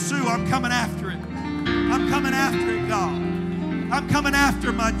to pursue. I'm coming after it. I'm coming after it, God. I'm coming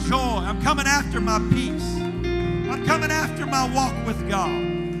after my joy. I'm coming after my peace. I'm coming after my walk with God.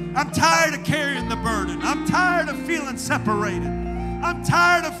 I'm tired of carrying the burden. I'm tired of feeling separated. I'm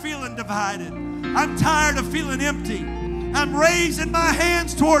tired of feeling divided. I'm tired of feeling empty. I'm raising my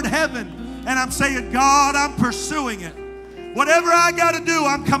hands toward heaven and I'm saying, God, I'm pursuing it. Whatever I got to do,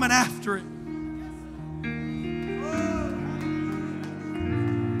 I'm coming after it.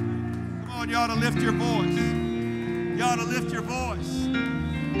 Come on, you ought to lift your voice. You ought to lift your voice.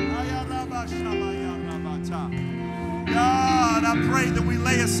 God, I pray that we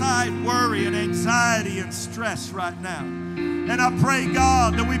lay aside worry and anxiety and stress right now. And I pray,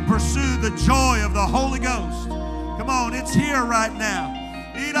 God, that we pursue the joy of the Holy Ghost. Come on, it's here right now.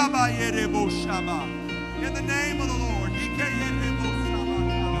 In the name of the Lord.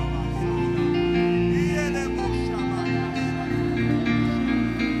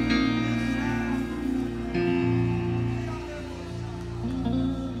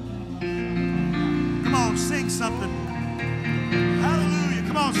 Come on, sing something. Hallelujah.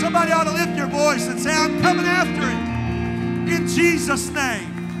 Come on, somebody ought to lift your voice and say, I'm coming after it. In Jesus' name.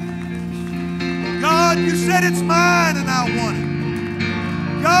 God, you said it's mine and I want it.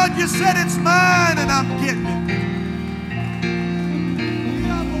 God, you said it's mine and I'm getting it.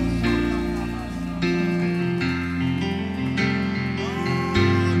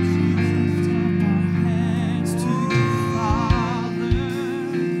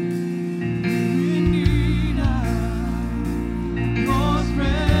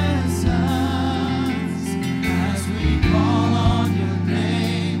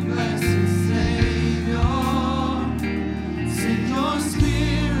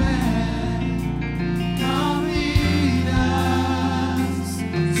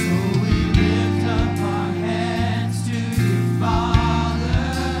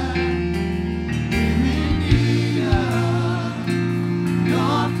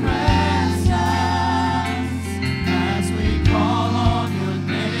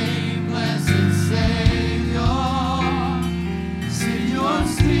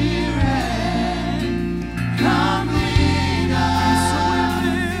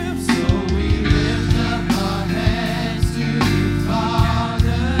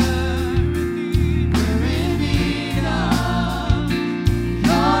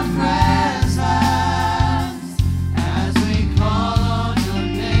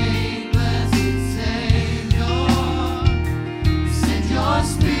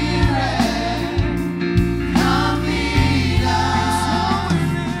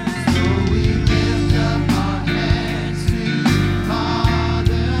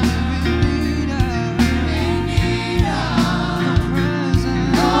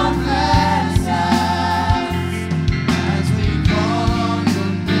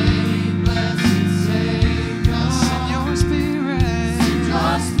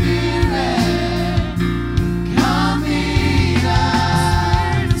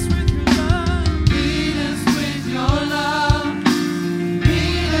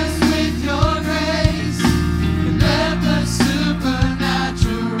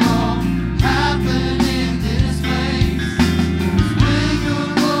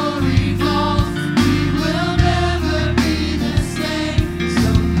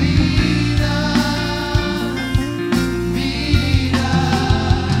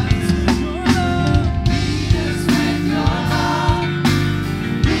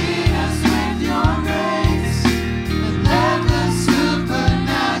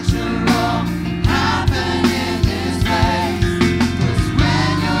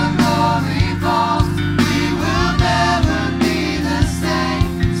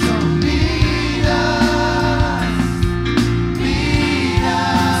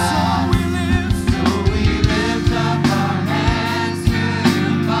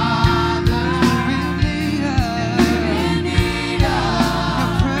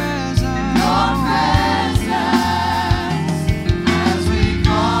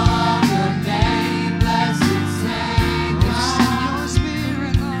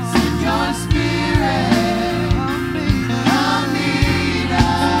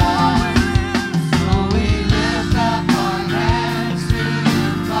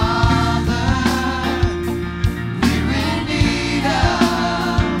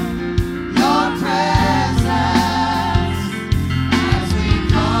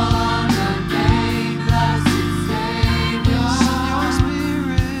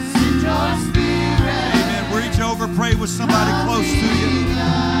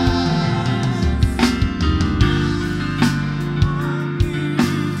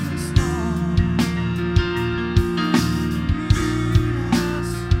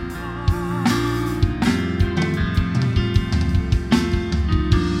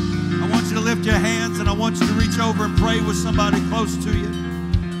 with somebody close to you.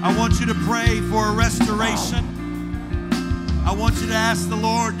 I want you to pray for a restoration. I want you to ask the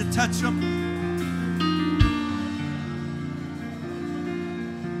Lord to touch them.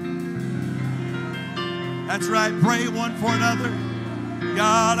 That's right. Pray one for another.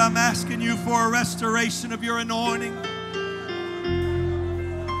 God, I'm asking you for a restoration of your anointing.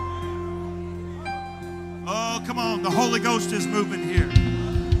 Oh, come on. The Holy Ghost is moving here.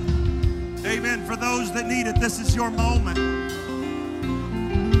 Amen. For those that need it, this is your moment.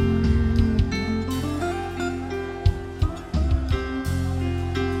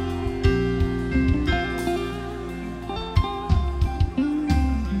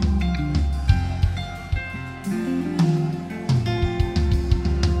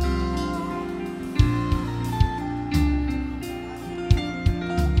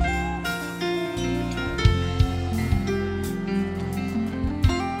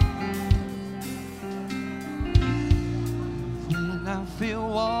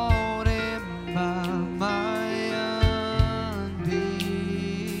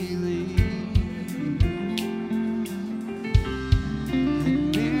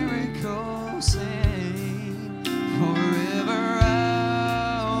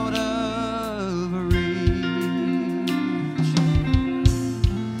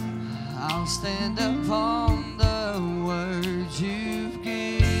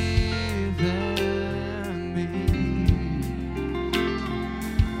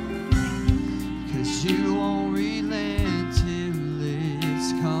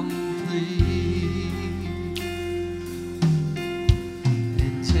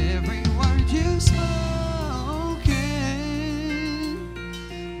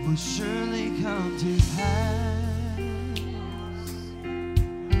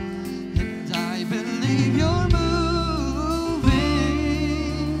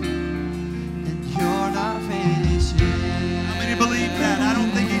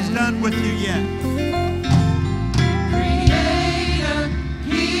 With you yet. Creator,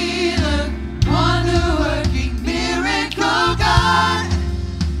 healer, wonder-working, miracle God,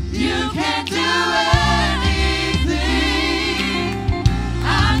 you can do anything.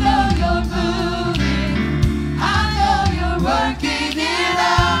 I know you're moving, I know you're working it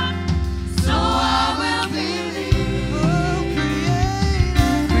out, so I will be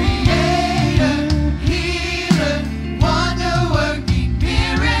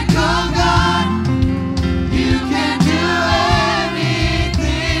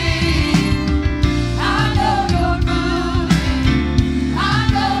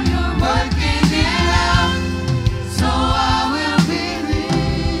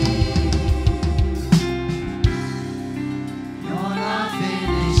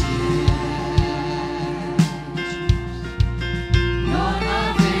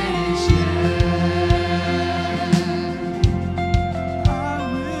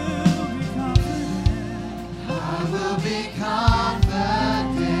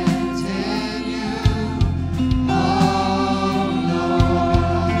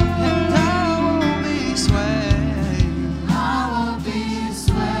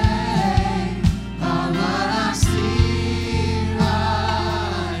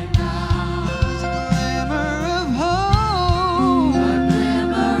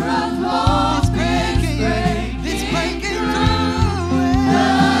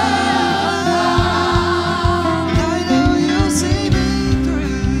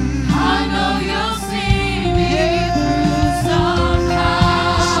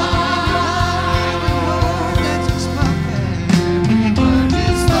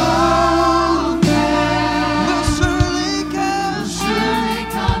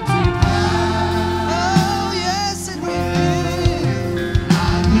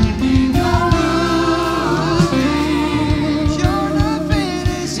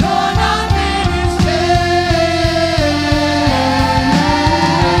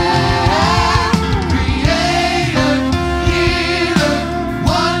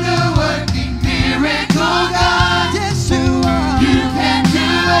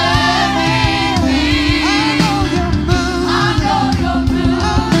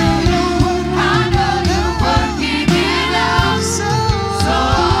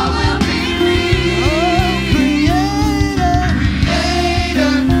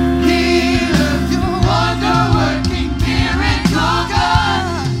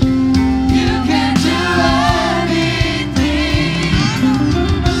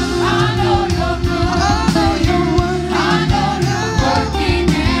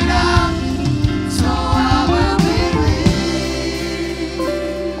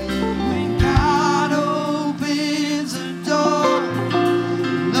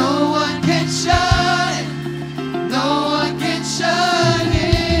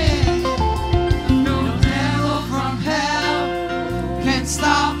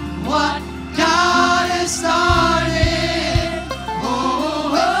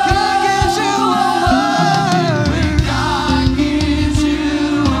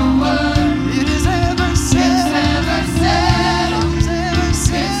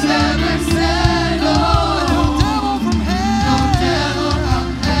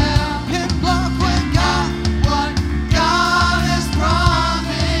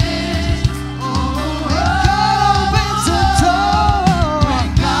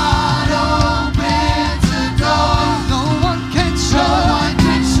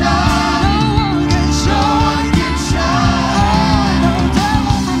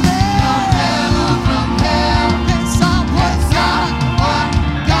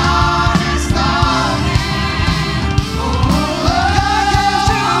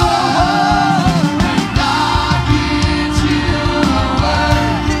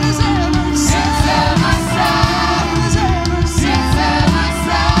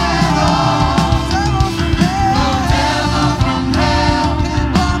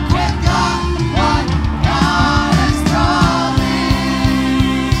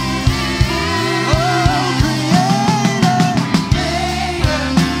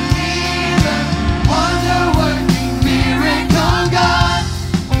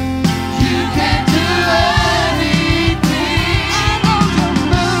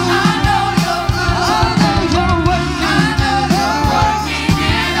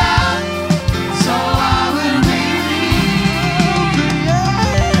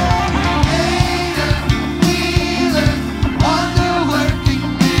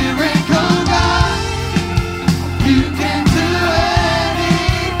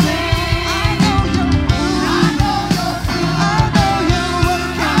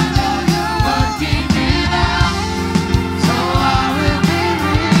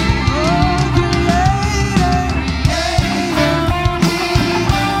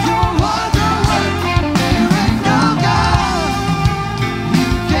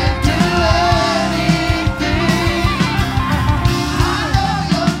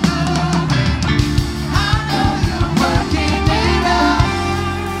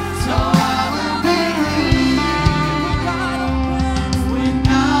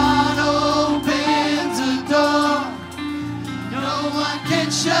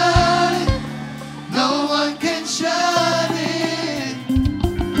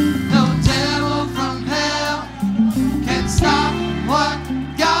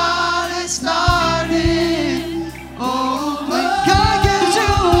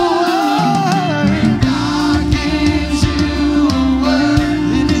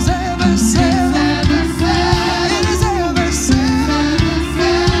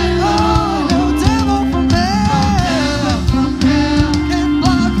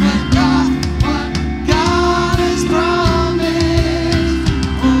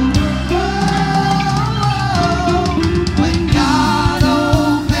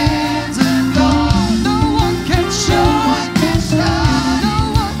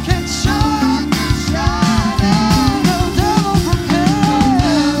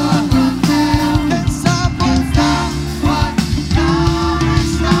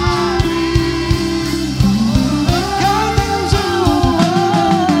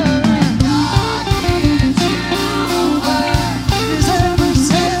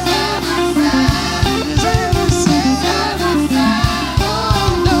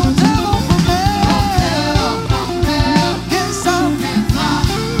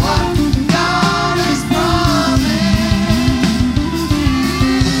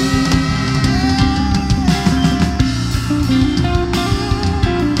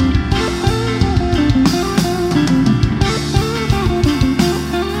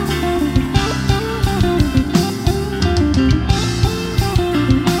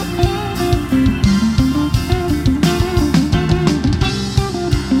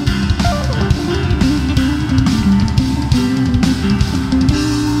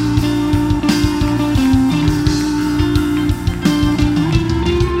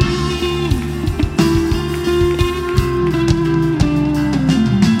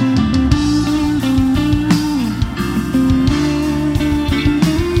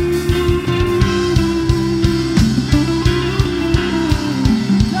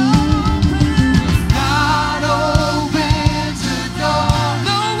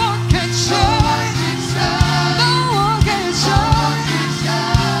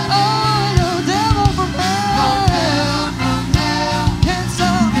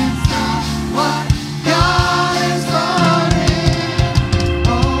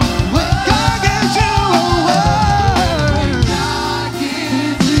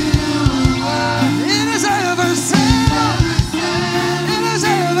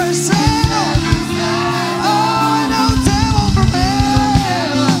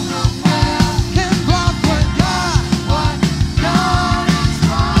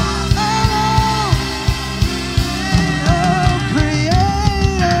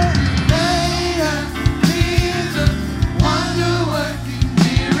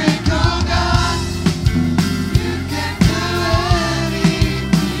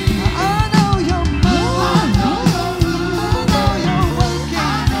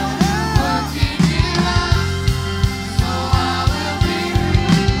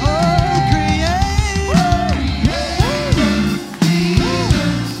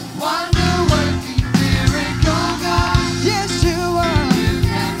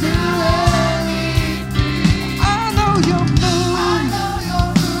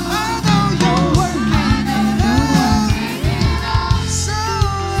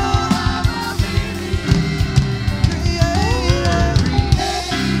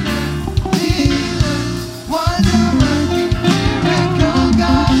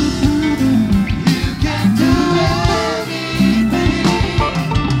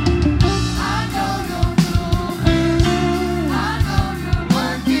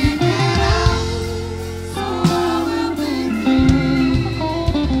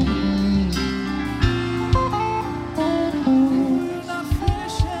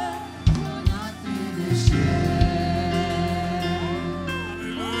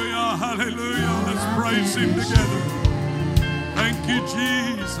Hallelujah, hallelujah. Let's praise Him together. Thank you,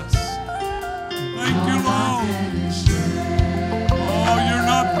 Jesus. Thank you, Lord. Oh, you're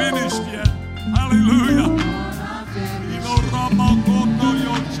not finished yet. Hallelujah.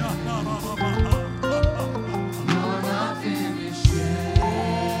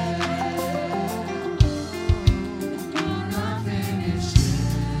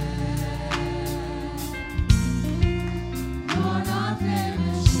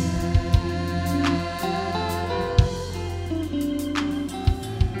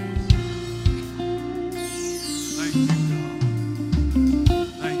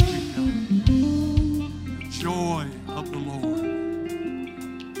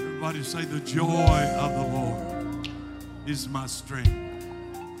 Say, the joy of the Lord is my strength.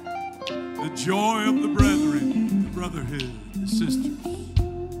 The joy of the brethren, the brotherhood, the sisters,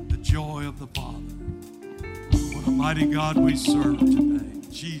 the joy of the Father. What a mighty God we serve today. In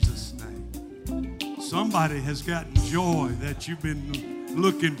Jesus' name. Somebody has gotten joy that you've been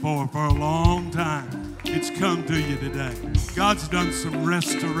looking for a long time. It's come to you today. God's done some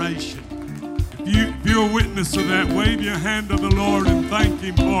restoration. If you're a witness of that, wave your hand to the Lord and thank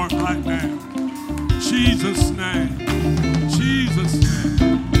Him for it right now. Jesus' name. Jesus'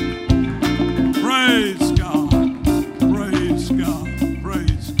 name. Praise God. Praise God.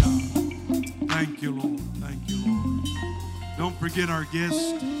 Praise God. Thank you, Lord. Thank you, Lord. Don't forget our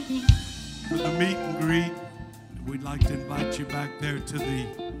guest for the meet and greet. We'd like to invite you back there to the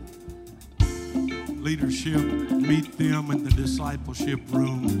leadership. Meet them in the discipleship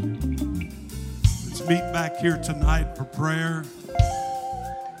room. Meet back here tonight for prayer.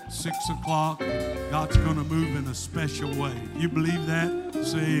 6 o'clock. God's going to move in a special way. You believe that?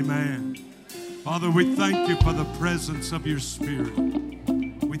 Say amen. Father, we thank you for the presence of your Spirit.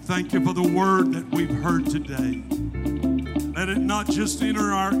 We thank you for the word that we've heard today. Let it not just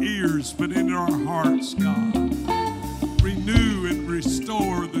enter our ears, but enter our hearts, God. Renew and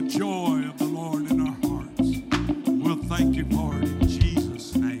restore the joy of the Lord in our hearts. We'll thank you for it in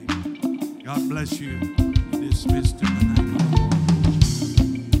Jesus' name. God bless you. Dismissed in the night.